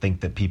like to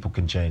think that people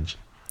can change.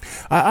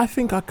 I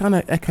think I kind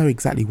of echo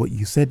exactly what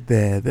you said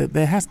there. That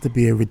there has to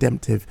be a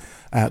redemptive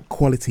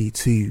quality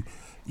to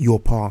your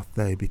path,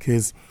 though,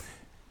 because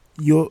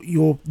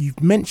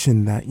you've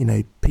mentioned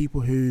that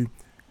people who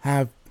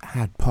have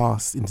had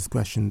past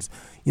indiscretions,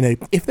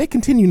 if they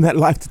continue in that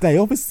life today,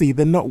 obviously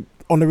they're not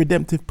on a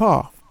redemptive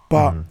path.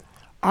 But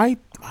I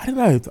don't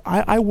know.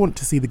 I want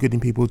to see the good in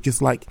people,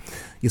 just like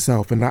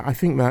yourself, and I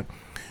think that,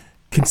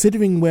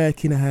 considering where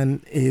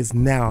Kinahan is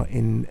now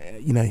in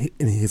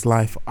his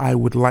life, I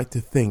would like to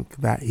think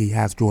that he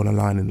has drawn a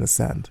line in the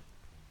sand.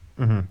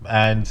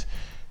 And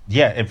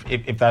yeah,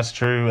 if that's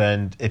true,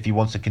 and if he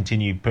wants to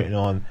continue putting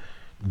on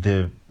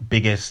the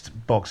biggest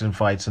boxing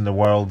fights in the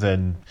world,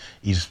 and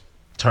he's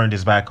turned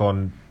his back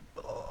on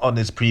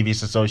his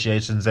previous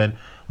associations, then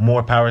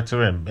more power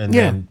to him. And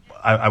then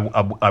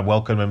I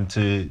welcome him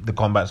to the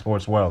combat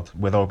sports world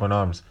with open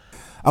arms.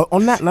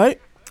 On that note,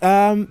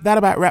 that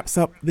about wraps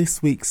up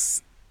this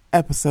week's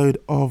episode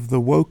of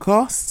the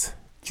Wocast.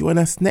 Join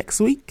us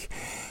next week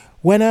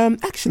when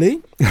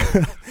actually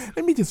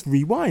let me just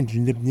rewind.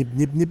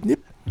 Nip.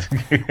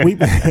 We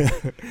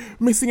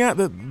missing out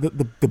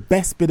the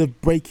best bit of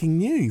breaking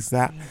news,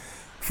 that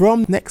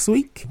from next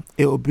week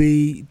it will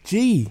be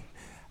G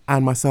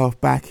and myself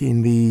back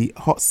in the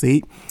hot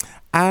seat,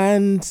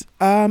 and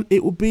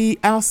it will be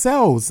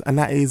ourselves, and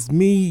that is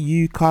me,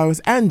 you,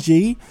 Kairos, and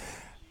G,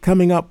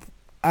 coming up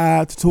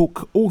to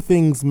talk all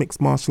things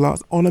mixed martial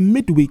arts on a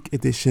midweek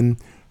edition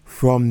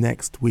from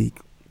next week,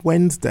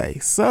 Wednesday.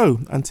 So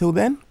until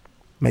then,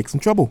 make some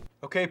trouble.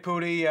 Okay,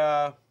 Pootie,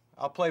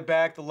 I'll play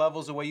back the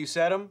levels the way you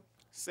said them.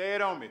 Say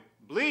it on me.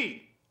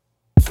 Bleed.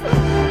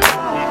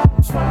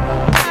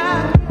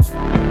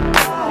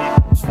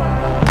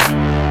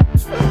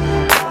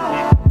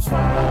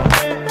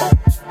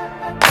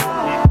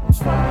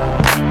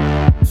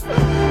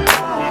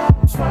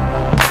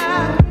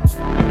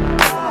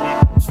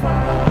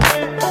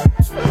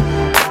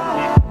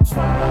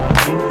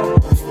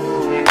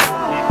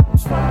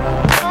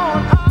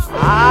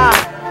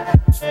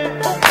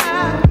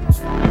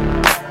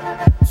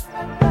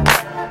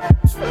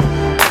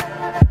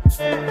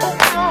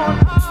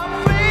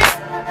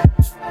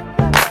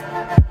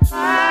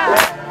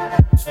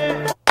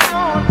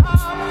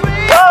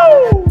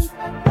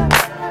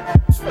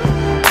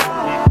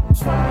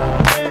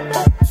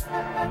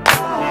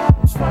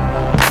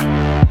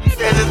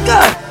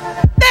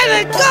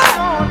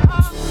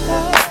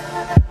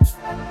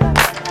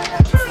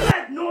 Turn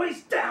that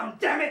noise down,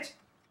 damn it!